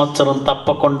 ప్రతి సంవత్సరం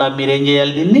తప్పకుండా మీరేం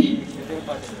చేయాలి, దీన్ని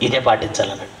ఇదే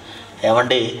పాటించాలన్నాడు.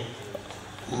 ఏమండి,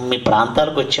 మీ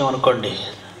ప్రాంతాలకు వచ్చామనుకోండి,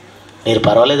 మీరు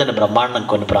పర్వాలేదండి, బ్రహ్మాండం.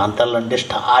 కొన్ని ప్రాంతాల్లో అంటే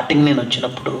స్టార్టింగ్ నేను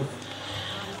వచ్చినప్పుడు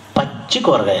పచ్చి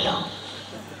కూరగాయలు,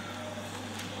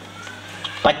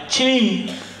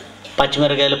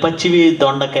 పచ్చిమిరకాయలు పచ్చివి,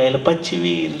 దొండకాయలు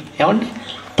పచ్చివి, ఏమండి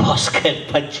దోసకాయలు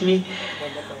పచ్చివి.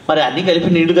 మరి అన్నీ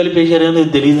కలిపి నీళ్లు కలిపేశారేమో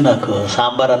తెలియదు నాకు.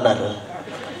 సాంబార్ అన్నారు,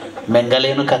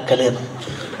 మెంగలేను కక్కలేను,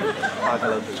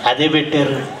 అదే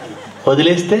పెట్టారు.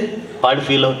 వదిలేస్తే వాడు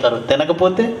ఫీల్ అవుతారు,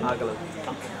 తినకపోతే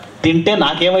తింటే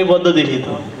నాకేమైపోద్దో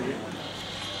తెలియదు.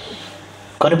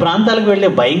 కొన్ని ప్రాంతాలకు వెళ్ళే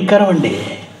భయంకరం అండి,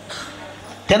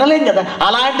 తినలేం కదా.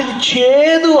 అలాంటిది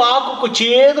చేదు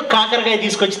కాకరకాయ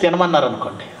తీసుకొచ్చి తినమన్నారు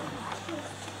అనుకోండి,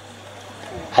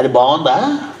 అది బాగుందా?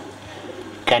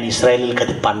 కానీ ఇశ్రాయేలీలకు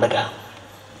అది పండగ.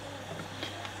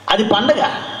 అదేం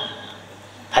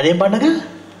పండగ?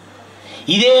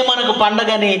 ఇదే మనకు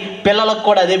పండగని పిల్లలకు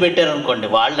కూడా అదే పెట్టారు అనుకోండి.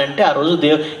 వాళ్ళంటే ఆ రోజు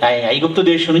ఐగుప్తు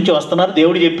దేశం నుంచి వస్తున్నారు,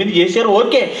 దేవుడు చెప్పింది చేశారు,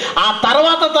 ఓకే. ఆ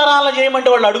తర్వాత తరాలు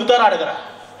చేయమంటే వాళ్ళు అడగరా?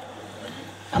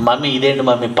 మమ్మీ ఇదేంటి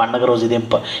మమ్మీ పండగ రోజు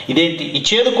ఇదేంటి ఈ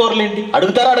చేదు కూరలు ఏంటి?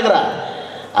 అడగరా?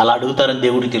 అలా అడుగుతారని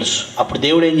దేవుడికి తెలుసు. అప్పుడు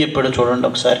దేవుడు ఏం చెప్పాడో చూడండి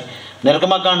ఒకసారి.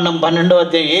 నిర్గమకాండం 12వ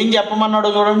అధ్యాయం ఏం చెప్పమన్నాడో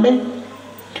చూడండి.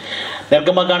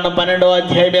 నిర్గమకాండం 12వ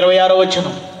అధ్యాయం 26వ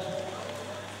వచనం.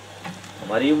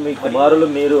 మరియు మీ కుమారులు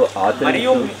మీరు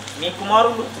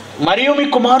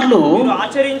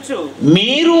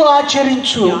మీరు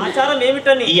ఆచరించు.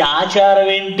 ఈ ఆచారం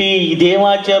ఏంటి, ఇదేం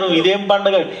ఆచారం, ఇదేం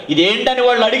పండగ, ఇదేంటని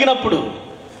వాళ్ళు అడిగినప్పుడు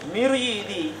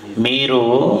మీరు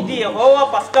ఇది యెహోవా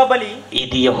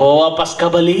పస్కా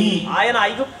బలి. ఆయన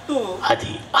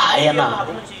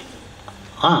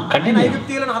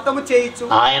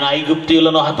ఆయన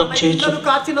ఐగుప్తీయులను హతం చేయించు,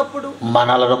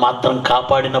 మనలను మాత్రం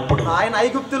కాపాడినప్పుడు ఆయన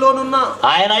ఐగుప్తులోనున్న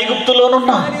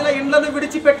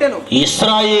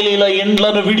ఇశ్రాయేలీల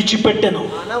ఇండ్లను విడిచిపెట్టెను.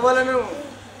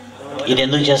 ఇది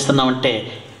ఎందుకు చేస్తున్నామంటే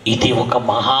ఇది ఒక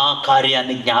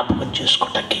మహాకార్యాన్ని జ్ఞాపకం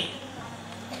చేసుకోవటానికి.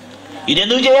 ఇది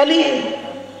ఎందుకు చేయాలి?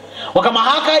 ఒక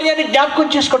మహాకార్యాన్ని జ్ఞాపకం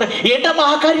చేసుకోవటానికి. ఏంటా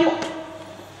మహాకార్యం?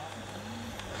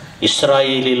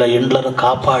 ఇశ్రాయేలీల ఇండ్లను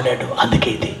కాపాడాడు. అందుకే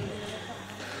ఇది.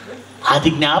 అది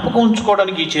జ్ఞాపకం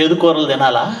ఉంచుకోవడానికి ఈ చేదుకూరలు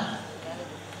తినాలా?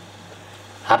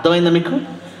 అర్థమైందా మీకు?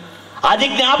 అది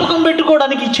జ్ఞాపకం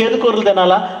పెట్టుకోవడానికి ఈ చేదుకూరలు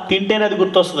తినాలా? తింటేనే అది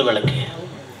గుర్తొస్తుంది వీళ్ళకి.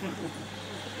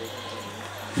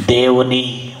 దేవుని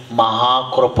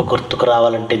మహాకృప గుర్తుకు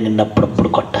రావాలంటే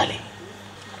నిన్నప్పుడప్పుడు కొట్టాలి.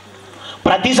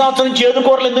 ప్రతి సంవత్సరం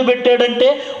చేదుకూరలు ఎందుకు పెట్టాడంటే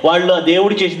వాళ్ళు ఆ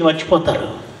దేవుడు చేసింది మర్చిపోతారు.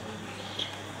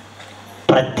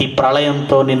 ప్రతి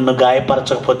ప్రళయంతో నిన్ను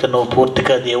గాయపరచకపోతే నువ్వు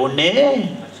పూర్తిగా దేవుణ్ణే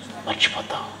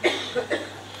మర్చిపోతావు.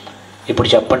 ఇప్పుడు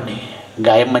చెప్పండి,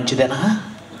 గాయం మంచిదేనా?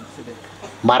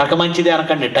 మరక మంచిదే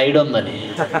అనకండి, టైడ్ ఉందని.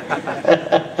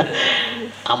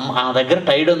 ఆ దగ్గర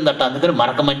టైడ్ ఉందట, అందుకని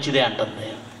మరక మంచిదే అంటుంది.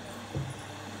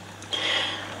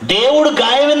 దేవుడు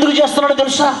గాయం ఎందుకు చేస్తున్నాడో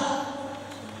తెలుసా?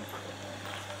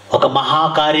 ఒక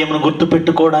మహాకార్యమును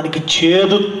గుర్తుపెట్టుకోవడానికి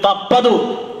చేదు తప్పదు.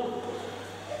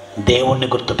 దేవుణ్ణి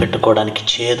గుర్తుపెట్టుకోవడానికి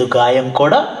చేదు గాయం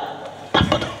కూడా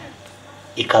తప్పదు.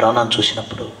 ఈ కరోనాను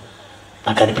చూసినప్పుడు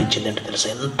నాకు అనిపించింది ఏంటో తెలుసా?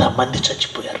 ఎంతమంది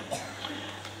చచ్చిపోయారు.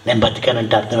 నేను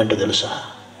బతికానంటే అర్థం ఏంటో తెలుసా?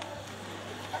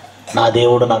 నా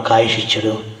దేవుడు నాకు ఆయుష్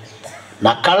ఇచ్చాడు.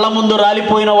 నా కళ్ళ ముందు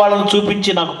రాలిపోయిన వాళ్ళను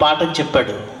చూపించి నాకు పాఠం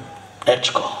చెప్పాడు,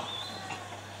 నేర్చుకో.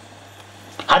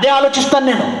 అదే ఆలోచిస్తాను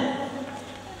నేను.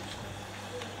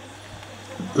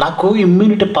 నాకు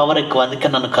ఇమ్యూనిటీ పవర్ ఎక్కువ, అందుకే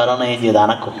నన్ను కరోనా ఏం చేయదు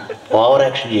అనకు, ఓవర్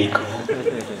యాక్షన్ చేయకు.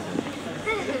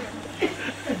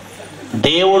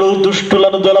 దేవుడు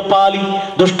దుష్టులను దొలపాలి,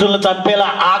 దుష్టులను చంపేలా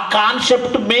ఆ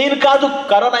కాన్సెప్ట్ మెయిన్ కాదు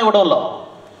కరోనా ఇవ్వడంలో.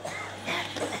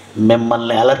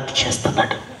 మిమ్మల్ని అలర్ట్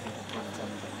చేస్తున్నాడు,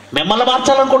 మిమ్మల్ని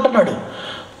మార్చాలనుకుంటున్నాడు.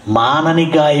 మానని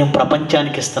గాయం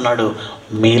ప్రపంచానికి ఇస్తున్నాడు,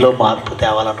 మీలో మార్పు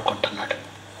తేవాలనుకుంటున్నాడు.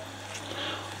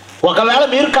 ఒకవేళ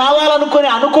మీరు కావాలనుకొని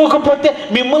అనుకోకపోతే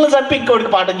మిమ్మల్ని చంపి ఇంకోటికి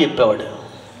పాఠం చెప్పేవాడు.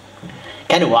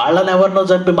 కానీ వాళ్ళని ఎవరినో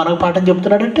చంపి మనకు పాఠం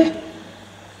చెప్తున్నాడంటే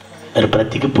మీరు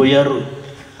బ్రతికిపోయారు.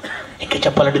 ఇంకా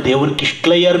చెప్పాలంటే దేవునికి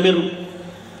ఇష్టలయ్యారు మీరు.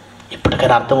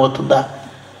 ఇప్పటికైనా అర్థమవుతుందా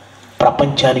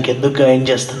ప్రపంచానికి ఎందుకు గాయం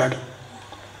చేస్తున్నాడు?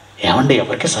 ఏమండి,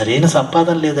 ఎవరికి సరైన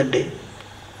సంపాదన లేదండి,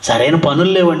 సరైన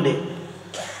పనులు లేవండి,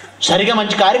 సరిగా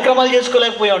మంచి కార్యక్రమాలు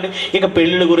చేసుకోలేకపోయామండి. ఇక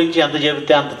పెళ్ళిళ్ళ గురించి ఎంత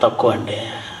చెబితే అంత తక్కువ అండి.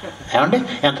 ఏమండి,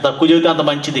 ఎంత తక్కువ చెబితే అంత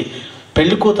మంచిది.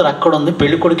 పెళ్లి కూతురు అక్కడ ఉంది,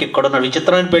 పెళ్లి కొడుకు ఇక్కడ ఉన్నాడు.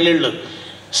 విచిత్రమైన పెళ్ళిళ్ళు.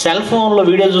 సెల్ ఫోన్లో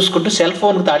వీడియో చూసుకుంటూ సెల్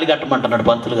ఫోన్కి తాళి కట్టమంటున్నాడు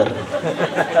పంతులు గారు.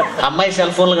 అమ్మాయి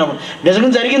సెల్ ఫోన్లో కనపడ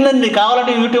నిజంగా జరిగిందండి.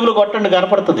 కావాలంటే యూట్యూబ్లో కొట్టండి,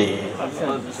 కనపడుతుంది.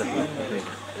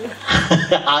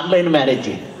 Online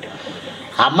marriage.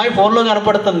 అమ్మాయి ఫోన్లో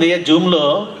కనపడుతుంది, జూమ్లో.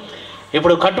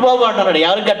 ఇప్పుడు కట్టుబాబు అంటున్నాడు,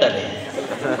 ఎవరికి కట్టాలి?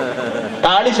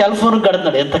 తాళి సెల్ ఫోన్కి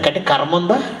కడుతున్నాడు. ఎంత కట్టి కర్మ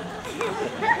ఉందా?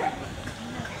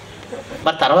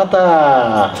 మరి తర్వాత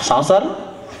సంసారం.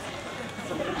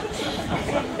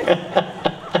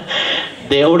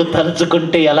 దేవుడు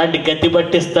తలుచుకుంటే ఎలాంటి గతి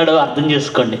పట్టిస్తాడో అర్థం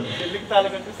చేసుకోండి.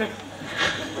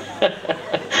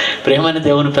 ప్రేమైన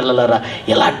దేవుని పిల్లలారా,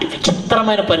 ఎలాంటి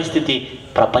విచిత్రమైన పరిస్థితి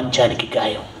ప్రపంచానికి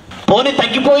గాయం. పోనీ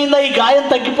తగ్గిపోయిందా? ఈ గాయం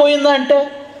తగ్గిపోయిందా అంటే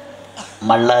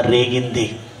మళ్ళా రేగింది.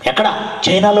 ఎక్కడ?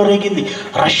 చైనాలో రేగింది,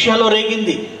 రష్యాలో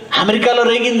రేగింది, అమెరికాలో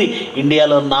రేగింది,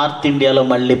 ఇండియాలో, నార్త్ ఇండియాలో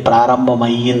మళ్ళీ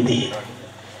ప్రారంభమయ్యింది.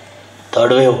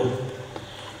 Third wave.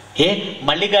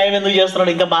 మళ్ళీ గాయం ఎందుకు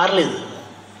చేస్తున్నాడు? ఇంకా మారలేదు.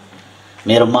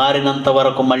 మీరు మారినంత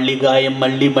వరకు మళ్ళీ గాయం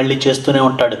మళ్ళీ మళ్ళీ చేస్తూనే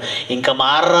ఉంటాడు. ఇంకా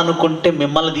మారనుకుంటే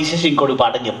మిమ్మల్ని తీసేసి ఇంకోటి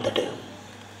పాఠం చెప్తాడు,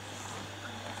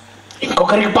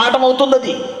 ఇంకొకరికి పాఠం అవుతుంది.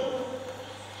 అది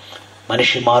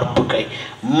మనిషి మార్పుకై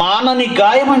మానని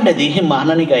గాయం అండి. అది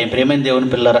మానని గాయం. ప్రేమైన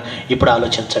దేవుని పిల్లరా, ఇప్పుడు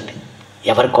ఆలోచించండి,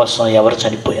 ఎవరి కోసం ఎవరు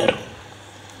చనిపోయారు?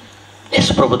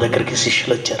 యేసు ప్రభు దగ్గరికి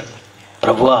శిష్యులు వచ్చారు.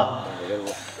 ప్రభువా,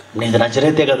 నీది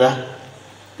నజరేతే కదా,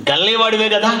 గల్లీవాడివే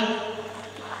కదా,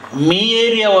 మీ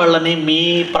ఏరియా వాళ్ళని, మీ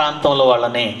ప్రాంతంలో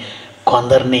వాళ్ళని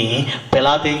కొందరిని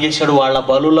పిలాతు ఏం చేశాడు? వాళ్ళ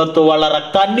బలులతో వాళ్ళ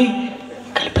రక్తాన్ని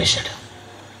కలిపేశాడు.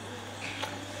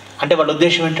 అంటే వాళ్ళ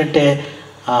ఉద్దేశం ఏంటంటే,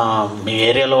 మీ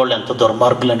ఏరియాలో వాళ్ళు ఎంత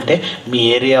దుర్మార్గులు అంటే మీ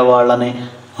ఏరియా వాళ్ళని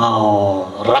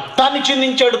రక్తాన్ని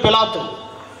చిందించాడు పిలాతు.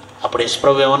 అప్పుడు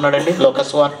యేసుప్రభు ఏమన్నాడండి?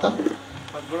 లోకస్వార్త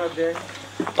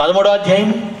 13వ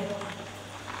అధ్యాయం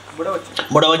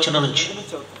 3వ వచనం నుంచి,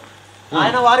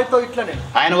 ఆయన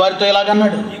వారితో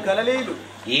ఇలాగన్నాడు,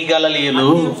 ఈ గలిలయులు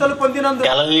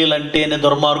గలిలయులు అంటేనే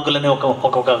దుర్మార్గులని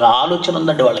ఒక ఆలోచన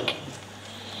ఉందండి వాళ్ళకి.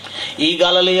 ఈ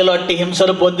గలిలయులు అట్టి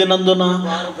హింసలు పొందినందున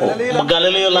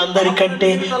గలిలయులందరికంటే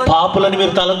పాపులని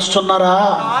మీరు తలంచుతున్నారా?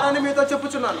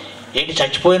 ఏంటి,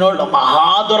 చచ్చిపోయిన వాళ్ళు మహా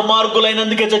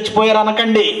దుర్మార్గులైనందుకే చచ్చిపోయారు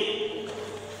అనకండి.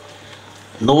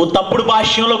 నువ్వు తప్పుడు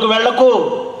భాష్యంలోకి వెళ్ళకు.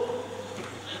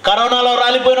 కరోనాలో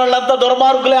రాలిపోయిన వాళ్ళంతా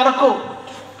దుర్మార్గులే అనకు.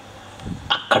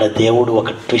 అక్కడ దేవుడు ఒక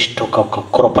ట్విస్ట్, ఒక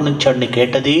కృపనించాడు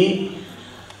నీకేంటది?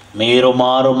 మీరు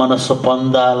మారు మనసు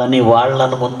పొందాలని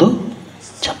వాళ్ళను ముందు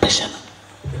చెప్పేశాను.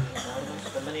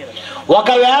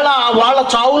 ఒకవేళ వాళ్ళ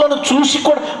చావులను చూసి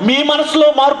కూడా మీ మనసులో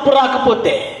మార్పు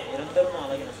రాకపోతే,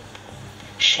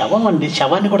 శవం అండి,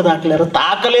 శవాన్ని కూడా తాకలేరు.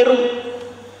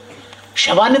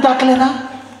 శవాన్ని తాకలేరు.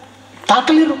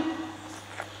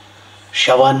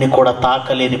 శవాన్ని కూడా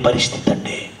తాకలేని పరిస్థితి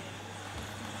అండి.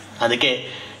 అందుకే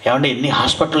ఏమంటే ఎన్ని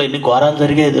హాస్పిటల్లో ఎన్ని ఘోరాలు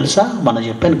జరిగాయో తెలుసా? మనం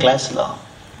చెప్పాను క్లాసులో.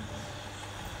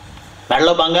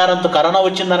 మెడలో బంగారంతో కరోనా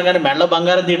వచ్చిందని కానీ మెడలో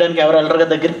బంగారం తీయడానికి ఎవరు వెళ్ళరు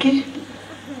కదా దగ్గరికి.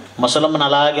 ముసలమ్మను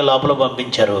అలాగే లోపల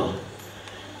పంపించారు.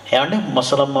 ఏమంటే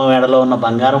ముసలమ్మ మెడలో ఉన్న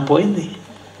బంగారం పోయింది,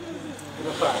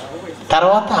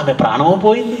 తర్వాత ఆమె ప్రాణము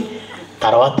పోయింది.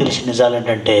 తర్వాత తెలిసిన నిజాలు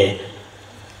ఏంటంటే,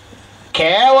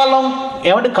 కేవలం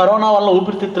ఏమంటే కరోనా వల్ల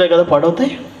ఊపిరితిత్తులే కదా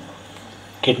పడవుతాయి.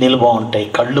 కిడ్నీలు బాగుంటాయి,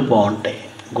 కళ్ళు బాగుంటాయి,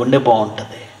 గుండె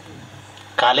బాగుంటుంది,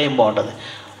 కాలేయం బాగుంటుంది.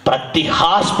 ప్రతి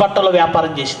హాస్పిటల్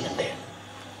వ్యాపారం చేసిందండి.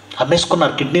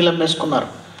 అమ్మేసుకున్నారు, కిడ్నీలు అమ్మేసుకున్నారు,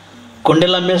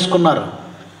 గుండెలు అమ్మేసుకున్నారు,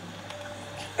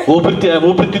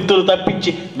 ఊపిరితిత్తులు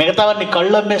తప్పించి మిగతావన్నీ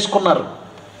కళ్ళు అమ్మేసుకున్నారు.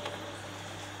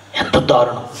 ఎంత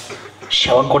దారుణం!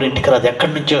 శవం కూడా ఇంటికి రాదు.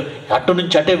 ఎక్కడి నుంచో అటు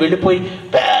నుంచి అటే వెళ్ళిపోయి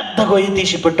పెద్ద గొయ్యి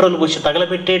తీసి పెట్రోల్ పోసి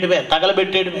తగలబెట్టేయడమే.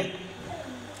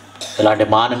 ఇలాంటి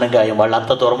మానవ గాయం.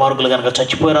 వాళ్ళంతా దుర్మార్గులు కనుక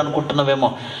చచ్చిపోయారు అనుకుంటున్నావేమో.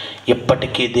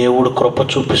 ఇప్పటికీ దేవుడు కృప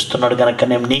చూపిస్తున్నాడు కనుక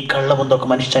నేను నీ కళ్ళ ముందు ఒక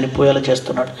మనిషి చనిపోయేలా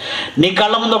చేస్తున్నాడు, నీ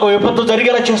కళ్ళ ముందు ఒక విపత్తు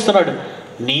జరిగేలా చేస్తున్నాడు.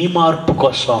 నీ మార్పు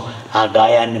కోసం ఆ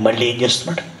గాయాన్ని మళ్ళీ ఏం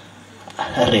చేస్తున్నాడు?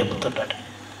 రేపుతున్నాడు.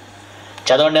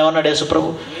 చదవండి, ఏమన్నాడు యేసుప్రభు?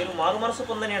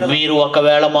 మీరు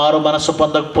ఒకవేళ మారు మనసు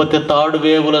పొందకపోతే థర్డ్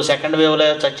వేవ్లో, సెకండ్ వేవ్లో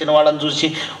చచ్చిన వాళ్ళని చూసి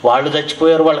వాళ్ళు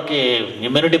చచ్చిపోయారు, వాళ్ళకి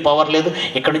ఇమ్యూనిటీ పవర్ లేదు,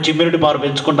 ఇక్కడ నుంచి ఇమ్యూనిటీ పవర్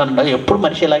పెంచుకుంటానంట. ఎప్పుడు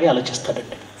మనిషి ఇలాగే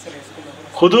ఆలోచిస్తాడండి.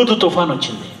 హుదూదు తుఫాన్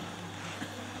వచ్చింది.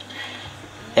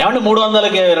 ఏమంటే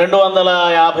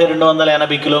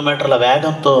 250-280 కిలోమీటర్ల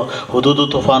వేగంతో హుదూదు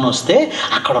తుఫాన్ వస్తే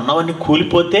అక్కడ ఉన్నవన్నీ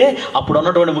కూలిపోతే అప్పుడు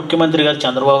ఉన్నటువంటి ముఖ్యమంత్రి గారు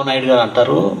చంద్రబాబు నాయుడు గారు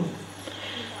అంటారు,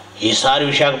 ఈసారి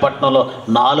విశాఖపట్నంలో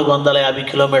 450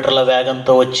 కిలోమీటర్ల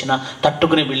వేగంతో వచ్చిన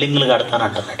తట్టుకునే బిల్డింగ్లు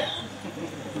కడతానంటున్నాడు.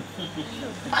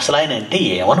 అసలు ఆయన అంటే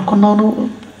ఏమనుకున్నావు నువ్వు?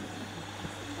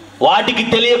 వాటికి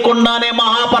తెలియకుండానే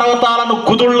మహాపర్వతాలను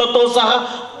కుదుళ్లతో సహా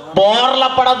బోర్ల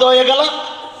పడదోయగల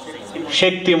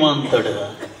శక్తిమంతుడు.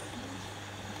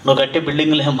 నువ్వు కట్టే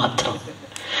బిల్డింగ్లే మాత్రం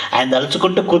ఆయన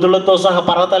తలుచుకుంటే కుదుళ్లతో సహా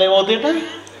పర్వతాలు ఏమవుతాయట?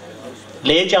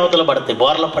 లేచి అవతల పడతాయి,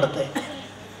 బోర్ల పడతాయి.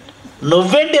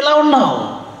 నువ్వేంటి ఇలా ఉన్నావు?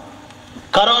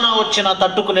 కరోనా వచ్చినా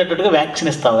తట్టుకునేటట్టుగా వ్యాక్సిన్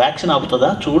ఇస్తావు. వ్యాక్సిన్ ఆపుతుందా?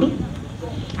 చూడు.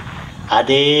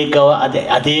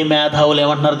 అదే మేధావులు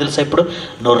ఏమంటున్నారు తెలుసా? ఇప్పుడు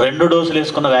నువ్వు 2 డోసులు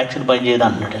వేసుకున్న వ్యాక్సిన్ పనిచేయదు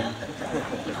అన్నాడు.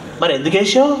 మరి ఎందుకు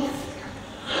వేసావు?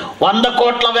 100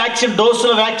 కోట్ల వ్యాక్సిన్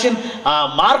డోసుల వ్యాక్సిన్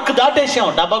మార్క్ దాటేసాం,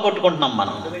 డబ్బా కొట్టుకుంటున్నాం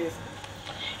మనం.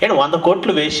 100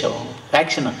 కోట్లు వేసావు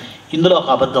వ్యాక్సిన్. ఇందులో ఒక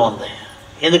అబద్ధం ఉంది.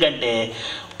 ఎందుకంటే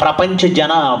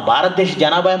భారతదేశ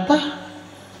జనాభా ఎంత?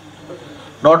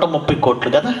 130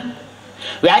 కోట్లు కదా.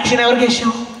 వ్యాక్సిన్ ఎవరికి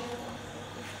వేసావు?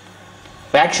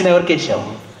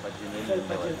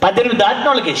 18 దాటిన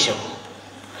వాళ్ళకి వేసావు.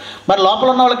 మరి లోపల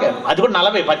ఉన్న వాళ్ళకి, అది కూడా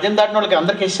 40, 18 దాటిన వాళ్ళకి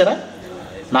అందరికి వేసారా?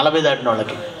 40 దాటిన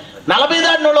వాళ్ళకి. 40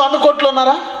 దాటిన వాళ్ళు 100 కోట్లు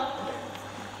ఉన్నారా?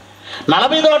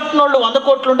 40 దాటిన వాళ్ళు 100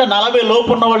 కోట్లు ఉంటే 40 లోపు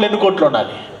ఉన్న వాళ్ళు ఎన్ని కోట్లు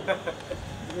ఉండాలి?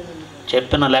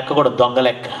 చెప్పిన లెక్క కూడా దొంగ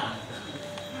లెక్క.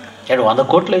 100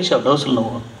 కోట్లు వేసావు డోసులు.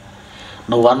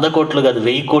 నువ్వు 100 కోట్లు కాదు,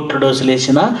 1000 కోట్ల డోసులు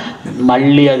వేసినా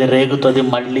మళ్ళీ అది రేగుతుంది,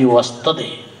 మళ్ళీ వస్తుంది.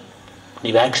 నీ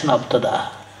వ్యాక్సిన్ ఆపుతుందా?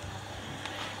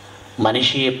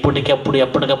 మనిషి ఎప్పటికప్పుడు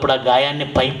ఆ గాయాన్ని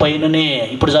పైననే.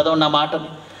 ఇప్పుడు చదవండి నా మాటని.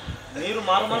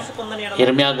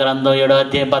 ఇర్మియా గ్రంథం 7వ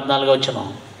అధ్యాయం 14వ వచనం.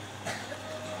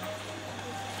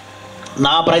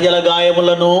 నా ప్రజల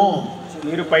గాయములను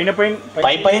మీరు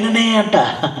పైననే అంట.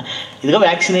 ఇదిగో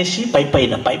వ్యాక్సిన్ వేసి పై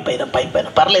పైన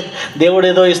పర్లేదు, దేవుడు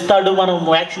ఏదో ఇస్తాడు, మనం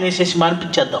వ్యాక్సిన్ వేసేసి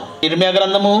మానిపించేద్దాం. ఇర్మియా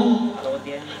గ్రంథము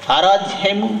 6వ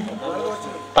అధ్యాయము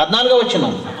 14వ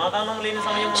వచనం.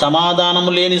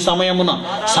 సమాధానము లేని సమయమున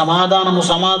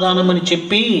సమాధానమని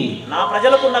చెప్పి నా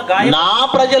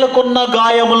ప్రజలకున్న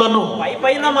గాయములను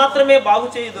మాత్రమే బాగు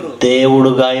చేయుదురు.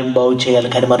 దేవుడు గాయం బాగు చేయాలి,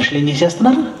 కానీ మనుషులు ఏం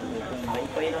చేసేస్తున్నారు?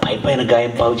 పైన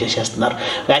గాయం బాగు చేసేస్తున్నారు.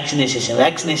 వ్యాక్సిన్ వేసేసాం.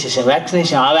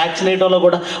 ఆ వ్యాక్సిన్ వేయడంలో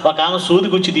కూడా ఒక ఆమె సూది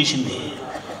గుచ్చి తీసింది.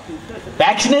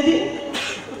 వ్యాక్సిన్ ఏది?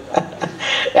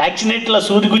 వ్యాక్సినేట్లో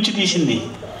సూది గుచ్చి తీసింది.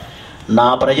 నా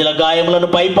ప్రజల గాయములను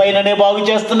పైననే బాగు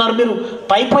చేస్తున్నారు మీరు,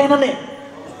 పైననే.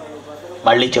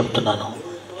 మళ్ళీ చెప్తున్నాను,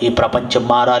 ఈ ప్రపంచం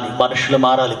మారాలి, మనుషులు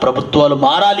మారాలి, ప్రభుత్వాలు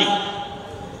మారాలి.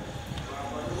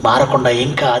 మారకుండా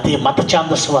ఇంకా అదే మత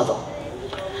ఛాందస్వాదం,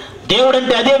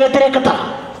 దేవుడంటే అదే వ్యతిరేకత.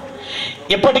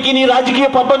 ఇప్పటికీ నీ రాజకీయ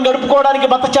పబ్బం గడుపుకోవడానికి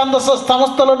మత ఛాందస్వ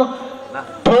సంస్థలను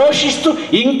పోషిస్తూ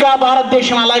ఇంకా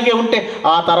భారతదేశం అలాగే ఉంటే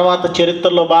ఆ తర్వాత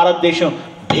చరిత్రలో భారతదేశం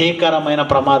భీకరమైన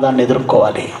ప్రమాదాన్ని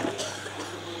ఎదుర్కోవాలి.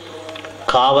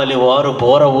 కావలి వారు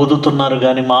బోర ఊదుతున్నారు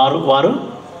కానీ వారు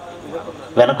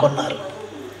వెనకొన్నారు.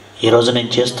 ఈరోజు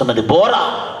నేను చేస్తున్నది బోర,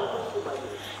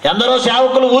 ఎందరో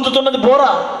సేవకులు ఊదుతున్నది బోర,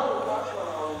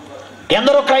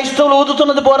 ఎందరో క్రైస్తవులు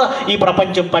ఊదుతున్నది బోర. ఈ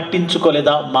ప్రపంచం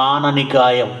పట్టించుకోలేదా? మానని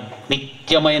గాయం,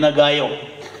 నిత్యమైన గాయం.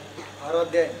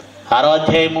 6వ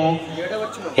అధ్యాయము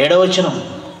 7వ వచనం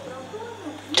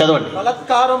చదవండి.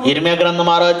 ఇర్మియా గ్రంథం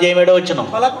 6వ అధ్యాయం 7వ వచనం.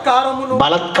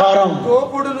 బలత్కారం,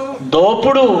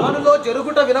 దోపుడు దానిలో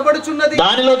జరుగుట వినబడుచున్నది,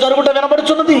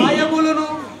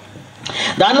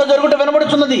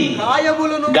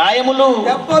 గాయములు,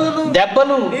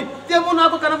 దెబ్బలు నిత్యము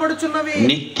నాకు కనబడుచున్నవి.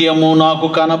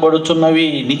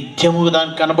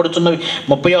 దానికి కనబడుచున్నవి.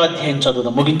 30వ అధ్యాయం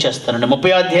చదువుదాం, ముగించేస్తానండి.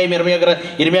 30వ అధ్యాయం ఇర్మియా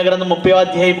గ్రంథం 30వ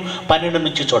అధ్యాయం 12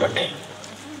 నుంచి చూడండి.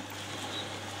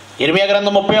 ఇర్మియా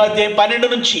గ్రంథం 30వ అధ్యాయం 12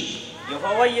 నుంచి.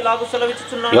 యెహోవా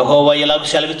ఇలాగు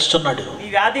సెలవిచ్చుచున్నాడు, నీ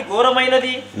వ్యాధి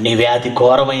ఘోరమైంది, నీ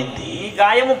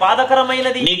గాయం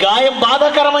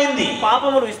బాధాకరమైంది,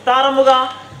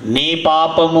 నీ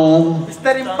పాపము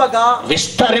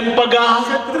విస్తరింపగా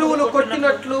శత్రువులు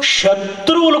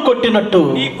కొట్టినట్టు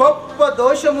నీ గొప్ప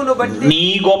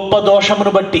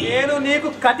దోషమును బట్టి నేను నీకు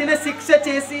కఠిన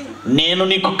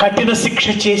శిక్ష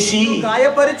చేసి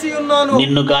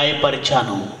నిన్ను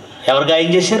గాయపరిచాను. ఎవరు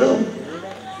గాయం చేశారు?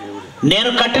 నేను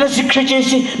కఠిన శిక్ష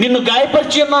చేసి నిన్ను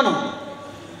గాయపరిచి ఉన్నాను.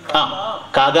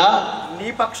 కాగా నీ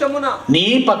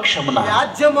పక్షమున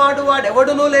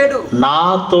వ్యాజ్యమాడువాడెవడునూ లేడు.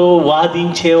 నాతో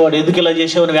వాదించేవాడు, ఎందుకు ఇలా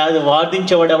చేసేవాడు?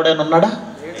 వాదించేవాడు ఎవడైనా ఉన్నాడా?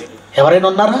 ఎవరైనా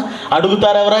ఉన్నారా?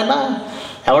 అడుగుతారు ఎవరైనా?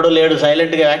 ఎవడు లేడు.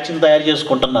 సైలెంట్గా వ్యాక్సిన్ తయారు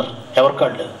చేసుకుంటున్నారు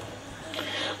ఎవరికాళ్ళు.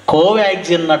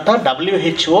 కోవాక్సిన్ అట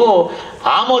WHO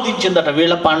ఆమోదించిందట,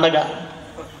 వీళ్ళ పండగ.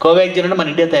 కోవాక్సిన్ అంటే మన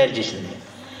ఇండియా తయారు చేసింది.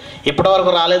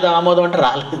 ఇప్పటివరకు రాలేదు ఆమోదం అంటే,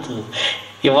 రాలేదు.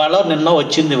 ఇవాళ నిన్న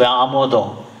వచ్చింది ఆమోదం,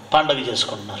 పండగ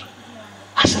చేసుకుంటున్నారు.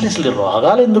 అసలు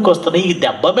రోగాలు ఎందుకు వస్తున్నాయి? ఈ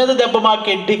దెబ్బ మీద దెబ్బ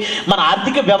మాకేంటి? మన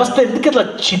ఆర్థిక వ్యవస్థ ఎందుకు ఇట్లా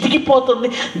చితికిపోతుంది?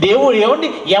 దేవుడు ఏమండి,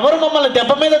 ఎవరు మమ్మల్ని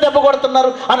దెబ్బ మీద దెబ్బ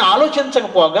కొడుతున్నారు అని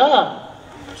ఆలోచించకపోగా,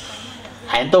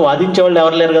 ఆయనతో వాదించేవాళ్ళు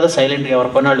ఎవరు లేరు కదా, సైలెంట్గా ఎవరి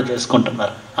పని వాళ్ళు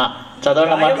చేసుకుంటున్నారు.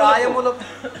 చదవండి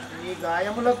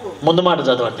ముందు మాట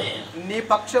చదవండి.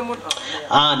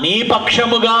 నీ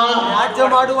పక్షముగా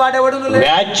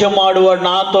వ్యాజ్యమాడువాడు,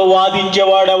 నాతో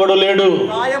వాదించేవాడెవడు లేడు.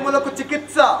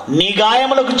 నీ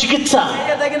గాయములకు చికిత్స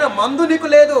చేయదగిన మందు నీకు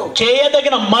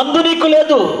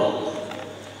లేదు.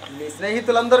 నీ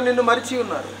స్నేహితులందరూ నిన్ను మరిచి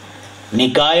ఉన్నారు. నీ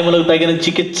గాయములకు తగిన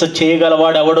చికిత్స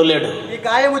చేయగలవాడు ఎవడు లేడు. నీ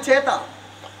గాయము చేత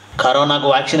కరోనాకు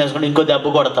వ్యాక్సిన్ వేసుకుంటే ఇంకో దెబ్బ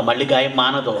కొడతా, మళ్ళీ గాయం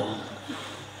మానదు.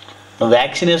 నువ్వు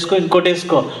వ్యాక్సిన్ వేసుకో, ఇంకోటి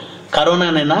వేసుకో.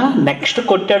 కరోనానైనా నెక్స్ట్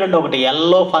కొట్టాడంటే ఒకటి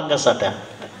ఎల్లో ఫంగస్ అట.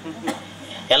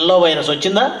 ఎల్లో వైరస్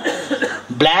వచ్చిందా?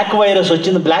 బ్లాక్ వైరస్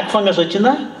వచ్చింది, బ్లాక్ ఫంగస్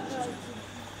వచ్చిందా?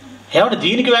 ఏమంటే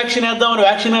దీనికి వ్యాక్సిన్ వేద్దామని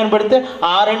వ్యాక్సిన్ అని పెడితే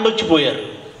ఆ రెండు వచ్చిపోయారు.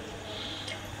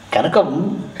 కనుక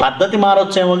పద్ధతి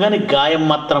మారొచ్చేమో కానీ గాయం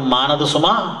మాత్రం మానదు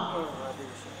సుమా.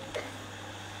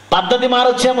 పద్ధతి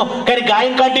మారొచ్చేమో కానీ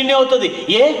గాయం కంటిన్యూ అవుతుంది.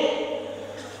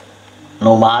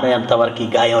 నువ్వు మారేంతవరకు ఈ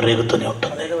గాయం రేగుతూనే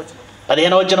ఉంటుంది.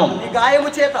 15వ వచనం.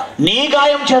 నీ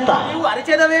గాయం చేత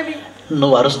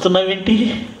నువ్వు అరుస్తున్నావేంటి?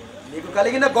 నీకు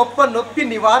కలిగిన గొప్ప నొప్పి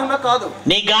నివారణ కాదు.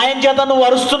 నీ గాయం చేత నువ్వు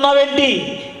అరుస్తున్నావేంటి?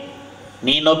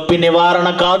 నీ నొప్పి నివారణ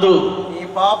కాదు. నీ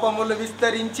పాపములు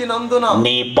విస్తరించినందున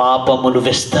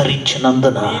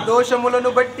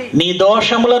నీ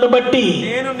దోషములను బట్టి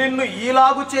నేను నిన్ను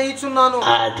ఈలాగు చేయుచున్నాను.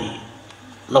 అది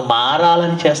నువ్వు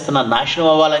మారాలని చేస్తున్నా, నాశనం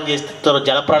అవ్వాలని చేస్తే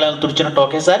జలప్రళయం తుడిచినట్టు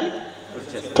ఒకేసారి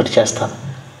తుడిచేస్తాను.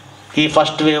 ఈ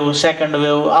ఫస్ట్ వేవ్, సెకండ్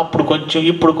వేవ్, అప్పుడు కొంచెం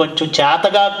ఇప్పుడు కొంచెం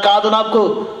చేతగా కాదు నాకు.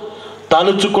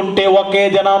 తలుచుకుంటే ఒకే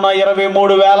దినాన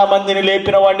 23,000 మందిని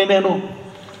లేపిన వాడిని నేను.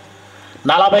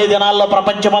 40 దినాల్లో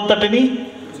ప్రపంచమంతటిని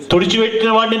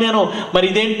తుడిచిపెట్టిన వాడిని నేను. మరి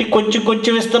ఇదేంటి కొంచెం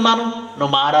కొంచెం ఇస్తున్నాను?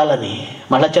 నువ్వు మారాలని.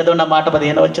 మళ్ళా చదవండి మాట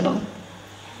 15 వచనం.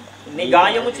 నీ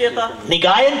గాయము చేత, నీ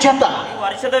గాయం చేత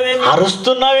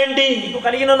అరుస్తున్నావేంటి?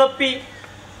 కలిగిన నొప్పి,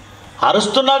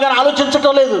 అరుస్తున్నావు కానీ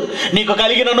ఆలోచించటం లేదు. నీకు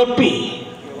కలిగిన నొప్పి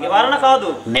నివారణ కాదు,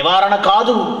 నివారణ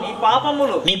కాదు. నీ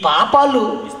పాపములు, నీ పాపాలు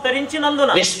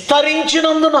విస్తరించినందున,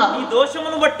 నీ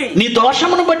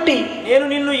దోషమును బట్టి నేను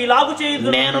నిన్ను ఇలాగు చేయుదు,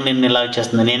 నేను నిన్ను ఇలాగ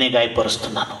చేస్తున్నా. నేనే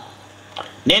గాయపరుస్తున్నాను,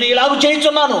 నేను ఇలాగ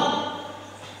చేయుచున్నాను.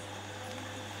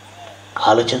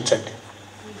 ఆలోచించండి.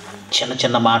 చిన్న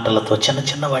చిన్న మాటలతో, చిన్న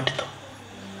చిన్న వాటితో,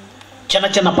 చిన్న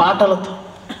చిన్న పాటలతో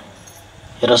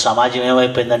ఈరోజు సమాజం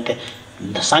ఏమైపోయిందంటే,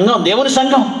 సంఘం, దేవుని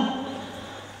సంఘం,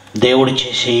 దేవుడు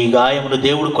చేసే ఈ గాయములు,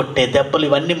 దేవుడు కొట్టే దెబ్బలు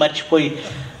ఇవన్నీ మర్చిపోయి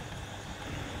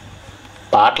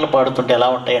పాటలు పాడుతుంటే ఎలా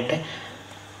ఉంటాయంటే,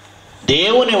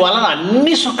 దేవుని వలన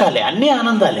అన్ని సుఖాలే, అన్ని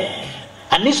ఆనందాలే,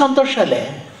 అన్ని సంతోషాలే.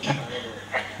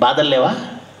 బాధలు లేవా?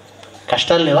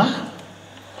 కష్టాలు లేవా?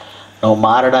 నువ్వు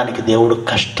మారడానికి దేవుడు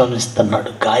కష్టం ఇస్తున్నాడు,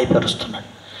 గాయపరుస్తున్నాడు.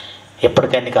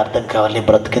 ఎప్పటికైనా నీకు అర్థం కావాలి, నీ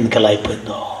బ్రతికెందుకు ఎలా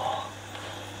అయిపోయిందో,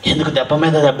 ఎందుకు దెబ్బ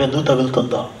మీద దెబ్బ ఎందుకు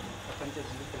తగులుతుందో,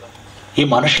 ఈ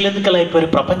మనుషులు ఎందుకు ఎలా అయిపోయారు,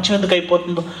 ప్రపంచం ఎందుకు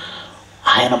అయిపోతుందో.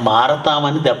 ఆయన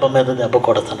మారతామని దెబ్బ మీద దెబ్బ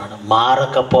కొడుతున్నాడు.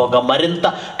 మారకపోగా మరింత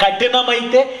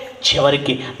కఠినమైతే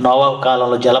చివరికి నోవా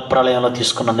కాలంలో జలప్రళయంలో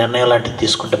తీసుకున్న నిర్ణయం లాంటివి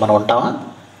తీసుకుంటే మనం ఉంటామా?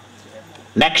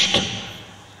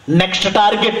 నెక్స్ట్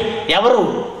టార్గెట్ ఎవరు?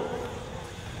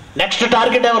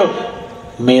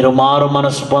 మీరు మారు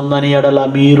మనసు పొందని ఎడల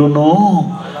మీరును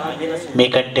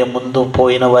మీకంటే ముందు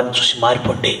పోయిన వారిని చూసి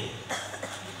మారిపోండి.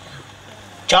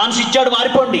 ఛాన్స్ ఇచ్చాడు,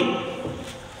 మారిపోండి.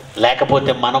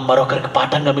 లేకపోతే మనం మరొకరికి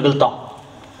పాఠంగా మిగులుతాం.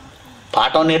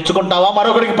 పాఠం నేర్చుకుంటావా,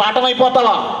 మరొకరికి పాఠం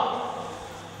అయిపోతావా?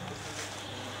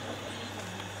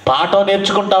 పాఠం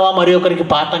నేర్చుకుంటావా, మరి ఒకరికి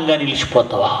పాఠంగా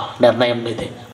నిలిచిపోతావా? నిర్ణయం మీదే.